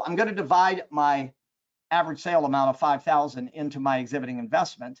 Well, I'm going to divide my average sale amount of 5,000 into my exhibiting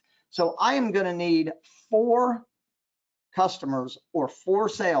investment. So I am going to need 4 customers or 4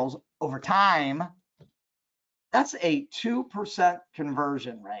 sales over time. That's a 2%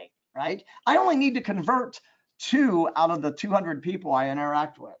 conversion rate, right? I only need to convert 2 out of the 200 people I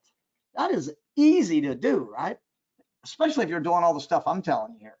interact with. That is easy to do, right? Especially if you're doing all the stuff I'm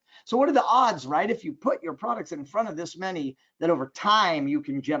telling you here. So what are the odds, right? If you put your products in front of this many, that over time you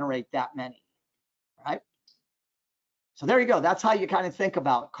can generate that many, right? So there you go. That's how you kind of think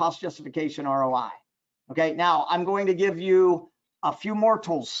about cost justification ROI. Okay, now I'm going to give you a few more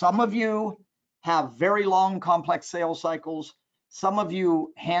tools. Some of you have very long, complex sales cycles. Some of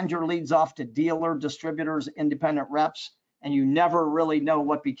you hand your leads off to dealer, distributors, independent reps, and you never really know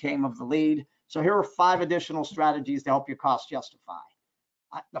what became of the lead. So here are 5 additional strategies to help you cost justify.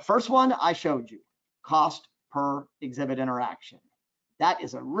 The first one I showed you, cost per exhibit interaction. That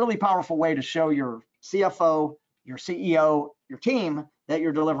is a really powerful way to show your CFO, your CEO, your team, that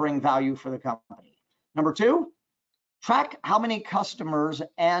you're delivering value for the company. Number two, track how many customers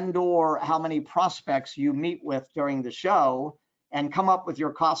and/or how many prospects you meet with during the show and come up with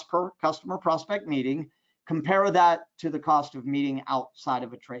your cost per customer prospect meeting. Compare that to the cost of meeting outside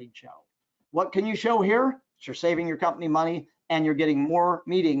of a trade show. What can you show here? You're saving your company money and you're getting more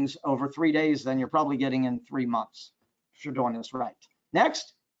meetings over 3 days than you're probably getting in 3 months if you're doing this right.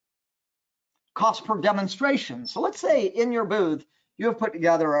 Next, cost per demonstration. So let's say in your booth, you have put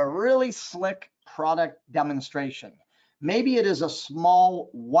together a really slick product demonstration. Maybe it is a small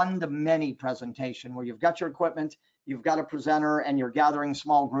one-to-many presentation where you've got your equipment, you've got a presenter, and you're gathering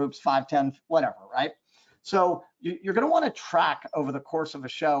small groups, 5, 10, whatever, right? So you're going to want to track over the course of a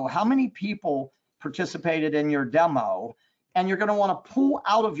show how many people participated in your demo, and you're going to want to pull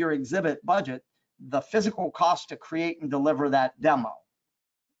out of your exhibit budget the physical cost to create and deliver that demo.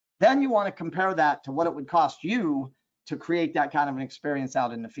 Then you want to compare that to what it would cost you to create that kind of an experience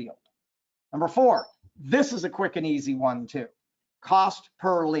out in the field. Number 4, this is a quick and easy one too. Cost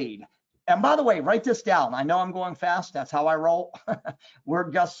per lead. And by the way, write this down. I know I'm going fast. That's how I roll.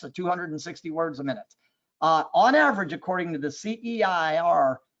 Word gusts at 260 words a minute. On average, according to the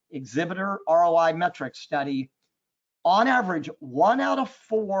CEIR Exhibitor ROI Metrics Study, on average, 1 out of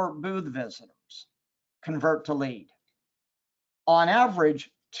 4 booth visitors convert to lead. On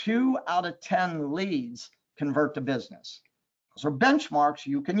average, 2 out of 10 leads convert to business. Those are benchmarks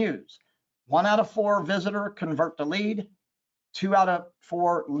you can use. 1 out of 4 visitor convert to lead. 2 out of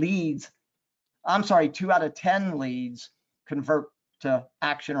 4 leads, 2 out of 10 leads convert to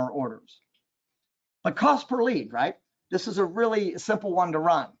action or orders. But cost per lead, right? This is a really simple one to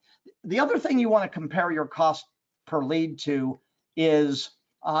run. The other thing you want to compare your cost per lead to is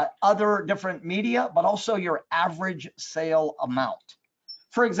other different media, but also your average sale amount.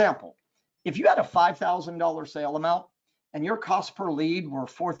 For example, if you had a $5,000 sale amount and your cost per lead were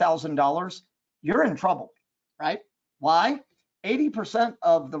 $4,000, you're in trouble, right? Why? 80%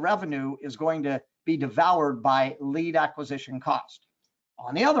 of the revenue is going to be devoured by lead acquisition cost.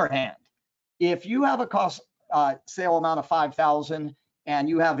 On the other hand, if you have a cost sale amount of $5,000 and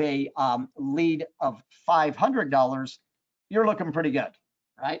you have a lead of $500, you're looking pretty good,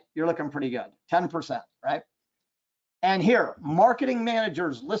 right? You're looking pretty good, 10%, right? And here, marketing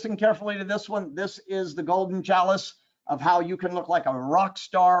managers, listen carefully to this one. This is the golden chalice of how you can look like a rock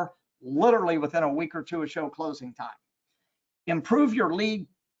star literally within a week or two of show closing time. Improve your lead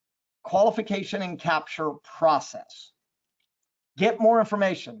qualification and capture process. Get more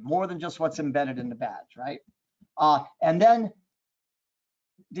information, more than just what's embedded in the badge, right? And then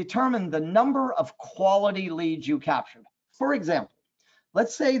determine the number of quality leads you captured. For example,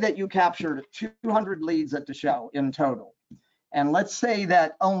 let's say that you captured 200 leads at the show in total. And let's say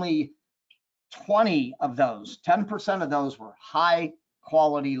that only 20 of those, 10% of those were high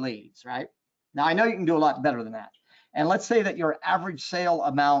quality leads, right? Now, I know you can do a lot better than that. And let's say that your average sale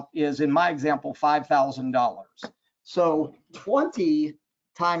amount is, in my example, $5,000. So 20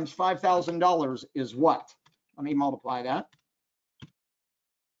 times $5,000 is what? Let me multiply that.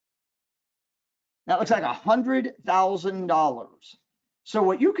 That looks like $100,000. So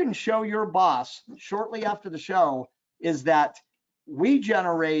what you can show your boss shortly after the show is that we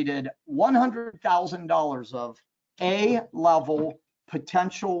generated $100,000 of A-level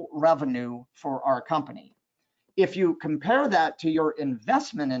potential revenue for our company. If you compare that to your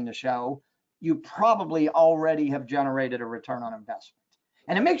investment in the show, you probably already have generated a return on investment.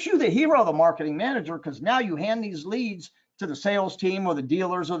 And it makes you the hero, the marketing manager, because now you hand these leads to the sales team or the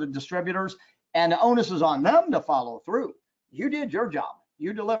dealers or the distributors, and the onus is on them to follow through. You did your job.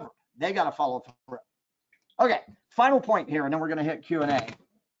 You delivered. They got to follow through. Okay, final point here, and then we're going to hit Q&A.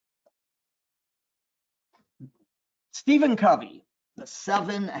 Stephen Covey, The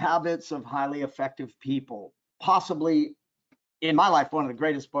 7 Habits of Highly Effective People, possibly, in my life, one of the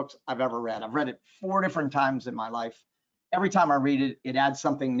greatest books I've ever read. I've read it 4 different times in my life. Every time I read it, it adds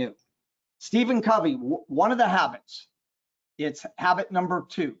something new. Stephen Covey, one of the habits, it's habit number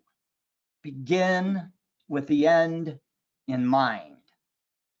 2. Begin with the end in mind.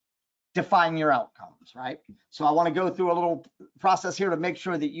 Define your outcomes, right? So I want to go through a little process here to make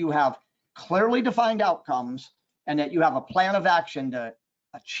sure that you have clearly defined outcomes and that you have a plan of action to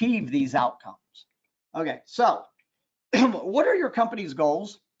achieve these outcomes. Okay, so what are your company's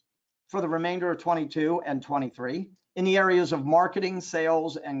goals for the remainder of 22 and 23 in the areas of marketing,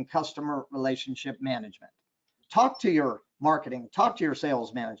 sales, and customer relationship management? Talk to your marketing, talk to your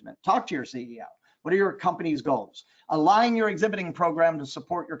sales management, talk to your CEO. What are your company's goals? Align your exhibiting program to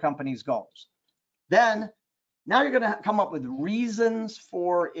support your company's goals. Then Now you're going to come up with reasons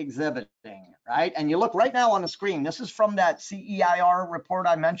for exhibiting, right? And you look right now on the screen. This is from that CEIR report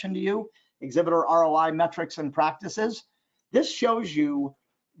I mentioned to you, Exhibitor ROI Metrics and Practices. This shows you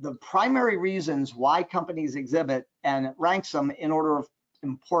the primary reasons why companies exhibit and it ranks them in order of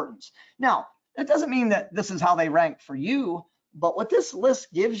importance. Now, that doesn't mean that this is how they rank for you, but what this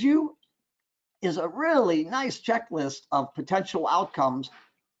list gives you is a really nice checklist of potential outcomes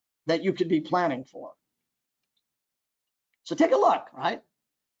that you could be planning for. So take a look, right?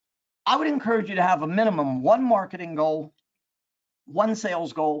 I would encourage you to have a minimum one marketing goal, one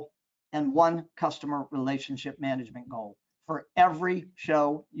sales goal, and one customer relationship management goal for every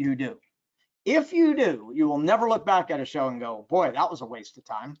show you do. If you do, you will never look back at a show and go, boy, that was a waste of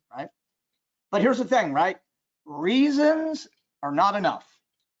time, right? But here's the thing, right? Reasons are not enough.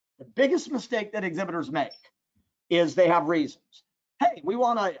 The biggest mistake that exhibitors make is they have reasons. Hey, we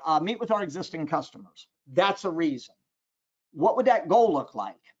want to meet with our existing customers. That's a reason. What would that goal look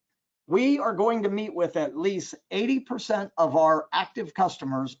like? We are going to meet with at least 80% of our active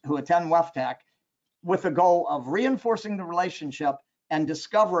customers who attend WFTEC with the goal of reinforcing the relationship and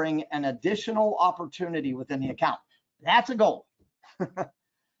discovering an additional opportunity within the account. That's a goal.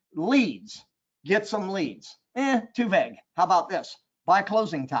 Leads, get some leads. Too vague. How about this? By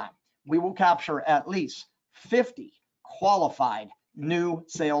closing time, we will capture at least 50 qualified new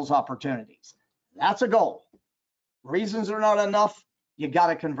sales opportunities. That's a goal. Reasons are not enough. You got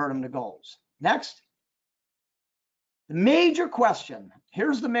to convert them to goals. Next, the major question.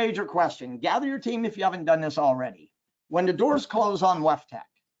 Here's the major question. Gather your team if you haven't done this already. When the doors close on WFTEC,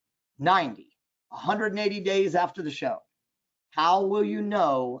 90, 180 days after the show, how will you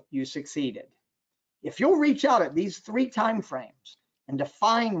know you succeeded? If you'll reach out at these 3 time frames and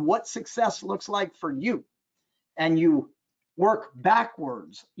define what success looks like for you, and you work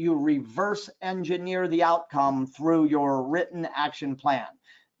backwards, you reverse engineer the outcome through your written action plan.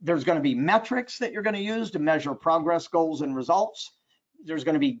 There's going to be metrics that you're going to use to measure progress, goals, and results. There's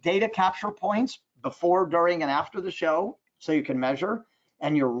going to be data capture points before, during, and after the show so you can measure,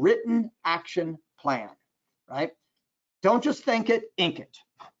 and your written action plan, right? Don't just think it, ink it,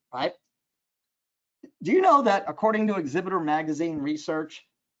 right? Do you know that according to Exhibitor Magazine research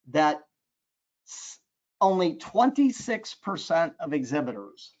that only 26% of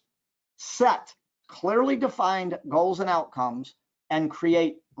exhibitors set clearly defined goals and outcomes and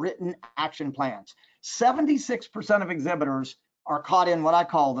create written action plans? 76% of exhibitors are caught in what I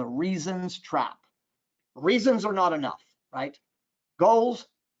call the reasons trap. Reasons are not enough, right? Goals,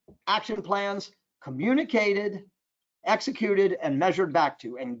 action plans, communicated, executed, and measured back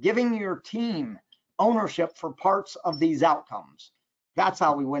to, and giving your team ownership for parts of these outcomes. That's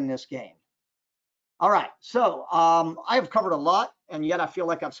how we win this game. All right, so I have covered a lot, and yet I feel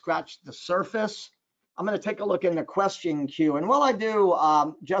like I've scratched the surface. I'm going to take a look in the question queue. And while I do,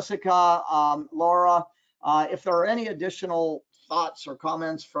 Jessica, Laura, if there are any additional thoughts or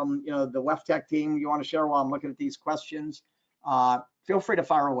comments from the WFTEC team you want to share while I'm looking at these questions, feel free to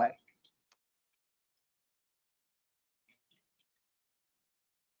fire away.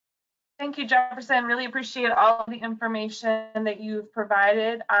 Thank you, Jefferson. Really appreciate all of the information that you've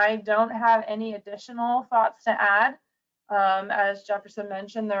provided. I don't have any additional thoughts to add. As Jefferson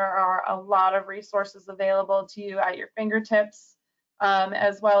mentioned, there are a lot of resources available to you at your fingertips,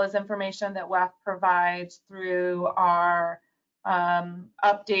 as well as information that WEF provides through our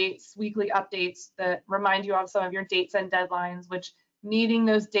updates, weekly updates that remind you of some of your dates and deadlines, which meeting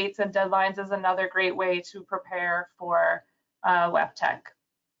those dates and deadlines is another great way to prepare for WFTEC.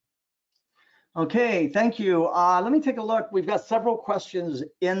 Okay, thank you. Let me take a look. We've got several questions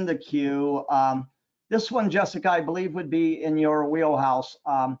in the queue. This one, Jessica, I believe would be in your wheelhouse.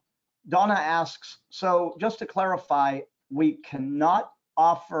 Donna asks, so just to clarify, we cannot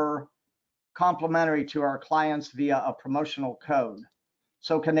offer complimentary to our clients via a promotional code.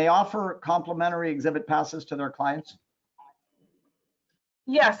 So can they offer complimentary exhibit passes to their clients?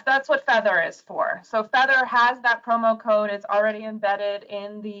 Yes, that's what Feather is for. So Feather has that promo code. It's already embedded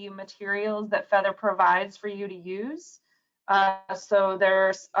in the materials that Feather provides for you to use. So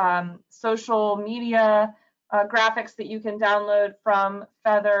there's social media graphics that you can download from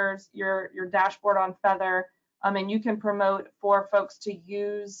Feather's, your dashboard on Feather, and you can promote for folks to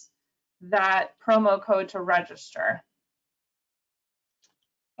use that promo code to register.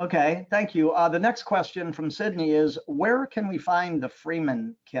 Okay, thank you. The next question from Sydney is, where can we find the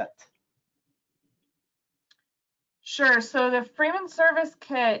Freeman kit? Sure, so the Freeman Service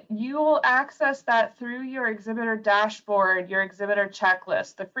Kit, you will access that through your exhibitor dashboard, your exhibitor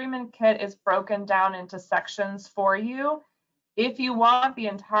checklist. The Freeman Kit is broken down into sections for you. If you want the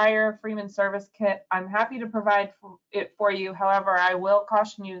entire Freeman service kit, I'm happy to provide it for you. However, I will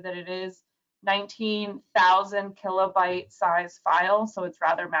caution you that it is 19,000 kilobyte size file, so it's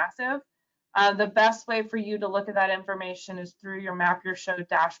rather massive. The best way for you to look at that information is through your Map Your Show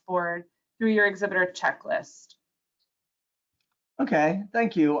dashboard, through your exhibitor checklist. Okay,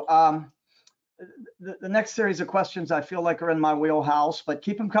 thank you. The next series of questions I feel like are in my wheelhouse, but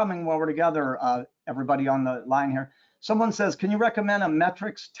keep them coming while we're together, everybody on the line here. Someone says, can you recommend a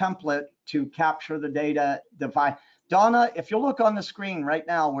metrics template to capture the data? Donna, if you look on the screen right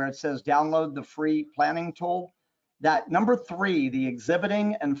now where it says download the free planning tool, that number 3, the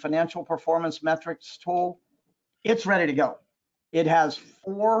exhibiting and financial performance metrics tool, it's ready to go. It has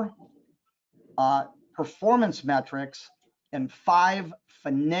 4 performance metrics and 5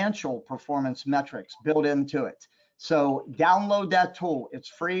 financial performance metrics built into it. So download that tool. It's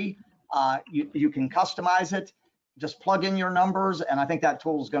free. You can customize it. Just plug in your numbers, and I think that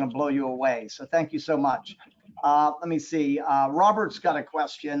tool is going to blow you away. So thank you so much. Let me see. Robert's got a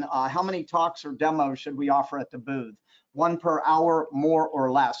question. How many talks or demos should we offer at the booth? 1 per hour, more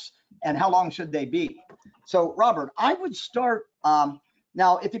or less? And how long should they be? So Robert, I would start,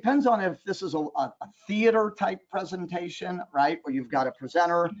 now it depends on if this is a theater type presentation, right? Where you've got a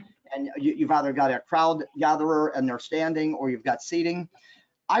presenter and you've either got a crowd gatherer and they're standing, or you've got seating.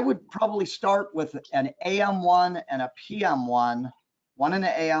 I would probably start with an AM one and a PM one in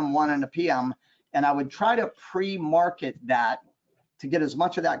the AM, one in the PM, and I would try to pre-market that to get as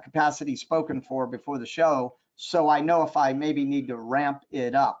much of that capacity spoken for before the show, so I know if I maybe need to ramp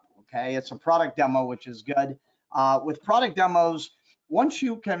it up. Okay, it's a product demo, which is good. With product demos, once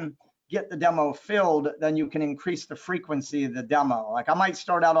you can get the demo filled, then you can increase the frequency of the demo. Like I might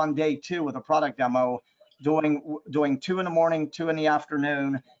start out on day 2 with a product demo, doing 2 in the morning, 2 in the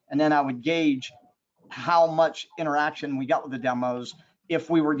afternoon, and then I would gauge how much interaction we got with the demos. If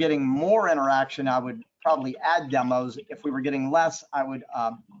we were getting more interaction, I would probably add demos. If we were getting less, I would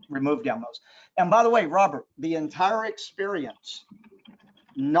remove demos. And by the way, Robert, the entire experience,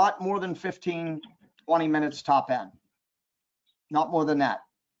 not more than 15, 20 minutes top end, not more than that.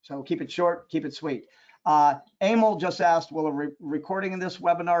 So keep it short, keep it sweet. Emil just asked, will a recording of this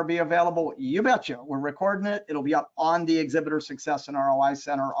webinar be available? You betcha, we're recording it. It'll be up on the Exhibitor Success and ROI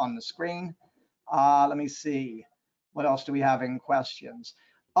Center on the screen. Let me see, what else do we have in questions?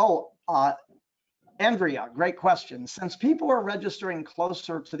 Oh, Andrea, great question. Since people are registering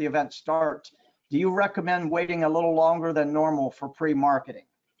closer to the event start, do you recommend waiting a little longer than normal for pre-marketing?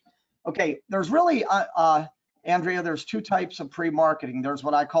 Okay, there's really, Andrea, there's 2 types of pre-marketing. There's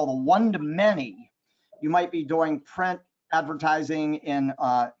what I call the one-to-many. You might be doing print advertising in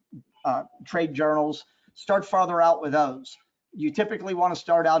trade journals. Start farther out with those. You typically want to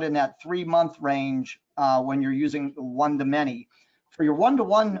start out in that 3-month range when you're using the one-to-many. For your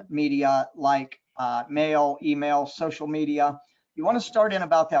one-to-one media, like mail, email, social media, you want to start in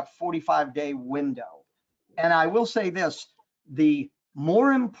about that 45-day window. And I will say this, the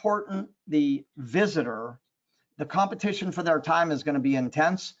more important the visitor, the competition for their time is going to be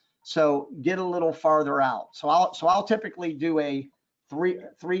intense. So get a little farther out. So I'll typically do a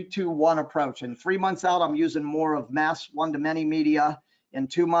 3-2-1 approach. In 3 months out, I'm using more of mass one-to-many media. In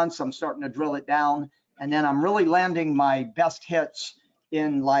 2 months, I'm starting to drill it down. And then I'm really landing my best hits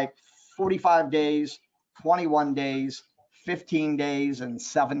in like 45 days, 21 days, 15 days, and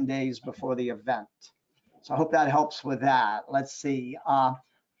 7 days before the event. So I hope that helps with that. Let's see.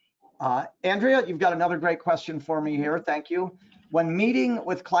 Andrea, you've got another great question for me here. Thank you. When meeting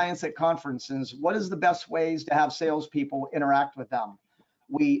with clients at conferences, what is the best ways to have salespeople interact with them?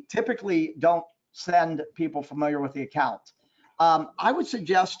 We typically don't send people familiar with the account. I would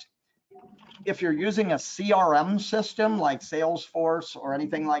suggest, if you're using a CRM system like Salesforce or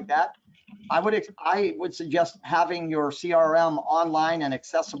anything like that, I would suggest having your CRM online and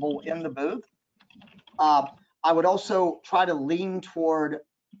accessible in the booth. I would also try to lean toward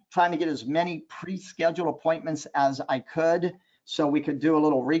trying to get as many pre-scheduled appointments as I could, so we could do a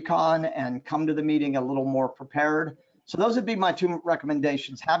little recon and come to the meeting a little more prepared. So those would be my 2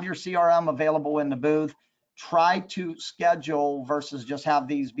 recommendations. Have your CRM available in the booth. Try to schedule versus just have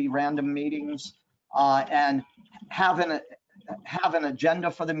these be random meetings, and have an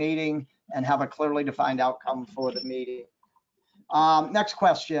agenda for the meeting and have a clearly defined outcome for the meeting. Next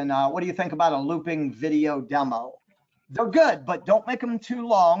question, what do you think about a looping video demo? They're good, but don't make them too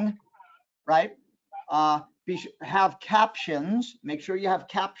long, right? Have captions. Make sure you have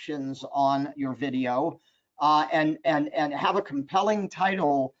captions on your video, and have a compelling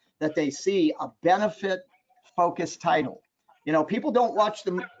title that they see, a benefit-focused title. You know, people don't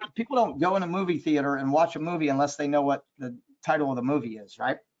go in a movie theater and watch a movie unless they know what the title of the movie is,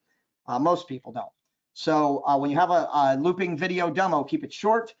 right? Most people don't. So when you have a looping video demo, keep it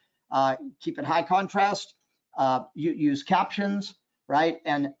short, keep it high contrast, use captions, right?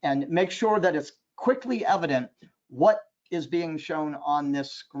 And make sure that it's quickly evident what is being shown on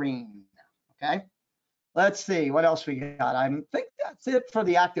this screen, okay? Let's see, what else we got? I think that's it for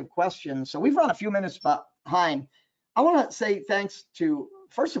the active questions. So we've run a few minutes behind. I want to say thanks to,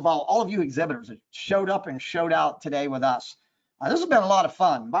 first of all of you exhibitors that showed up and showed out today with us. This has been a lot of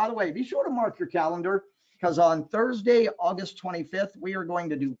fun. By the way, be sure to mark your calendar, because on Thursday, August 25th, we are going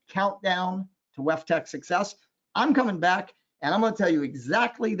to do Countdown to WFTEC Success. I'm coming back, and I'm going to tell you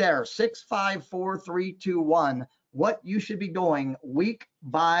exactly there, 6, 5, 4, 3, 2, 1, what you should be doing week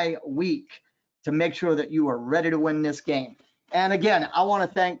by week to make sure that you are ready to win this game. And again, I want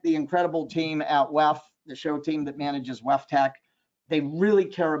to thank the incredible team at WEF, the show team that manages WFTEC. They really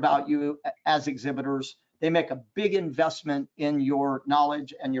care about you as exhibitors. They make a big investment in your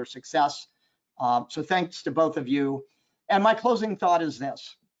knowledge and your success. So thanks to both of you. And my closing thought is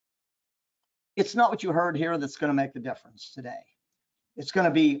this. It's not what you heard here that's going to make the difference today. It's going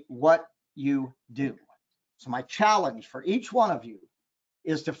to be what you do. So my challenge for each one of you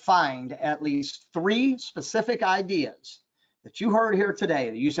is to find at least 3 specific ideas that you heard here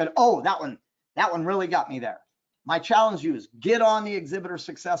today that you said, oh, that one really got me there. My challenge to you is get on the Exhibitor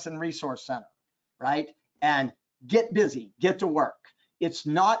Success and Resource Center, right? And get busy, get to work. It's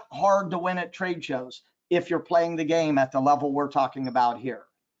not hard to win at trade shows if you're playing the game at the level we're talking about here,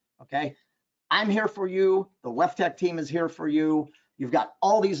 okay? I'm here for you. The WFTEC team is here for you. You've got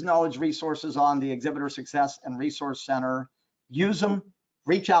all these knowledge resources on the Exhibitor Success and Resource Center. Use them,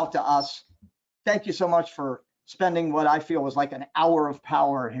 reach out to us. Thank you so much for spending what I feel was like an hour of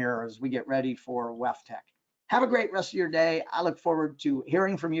power here as we get ready for WFTEC. Have a great rest of your day. I look forward to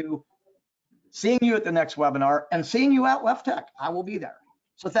hearing from you, seeing you at the next webinar, and seeing you at WFTEC. I will be there.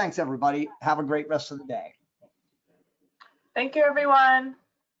 So thanks, everybody. Have a great rest of the day. Thank you, everyone.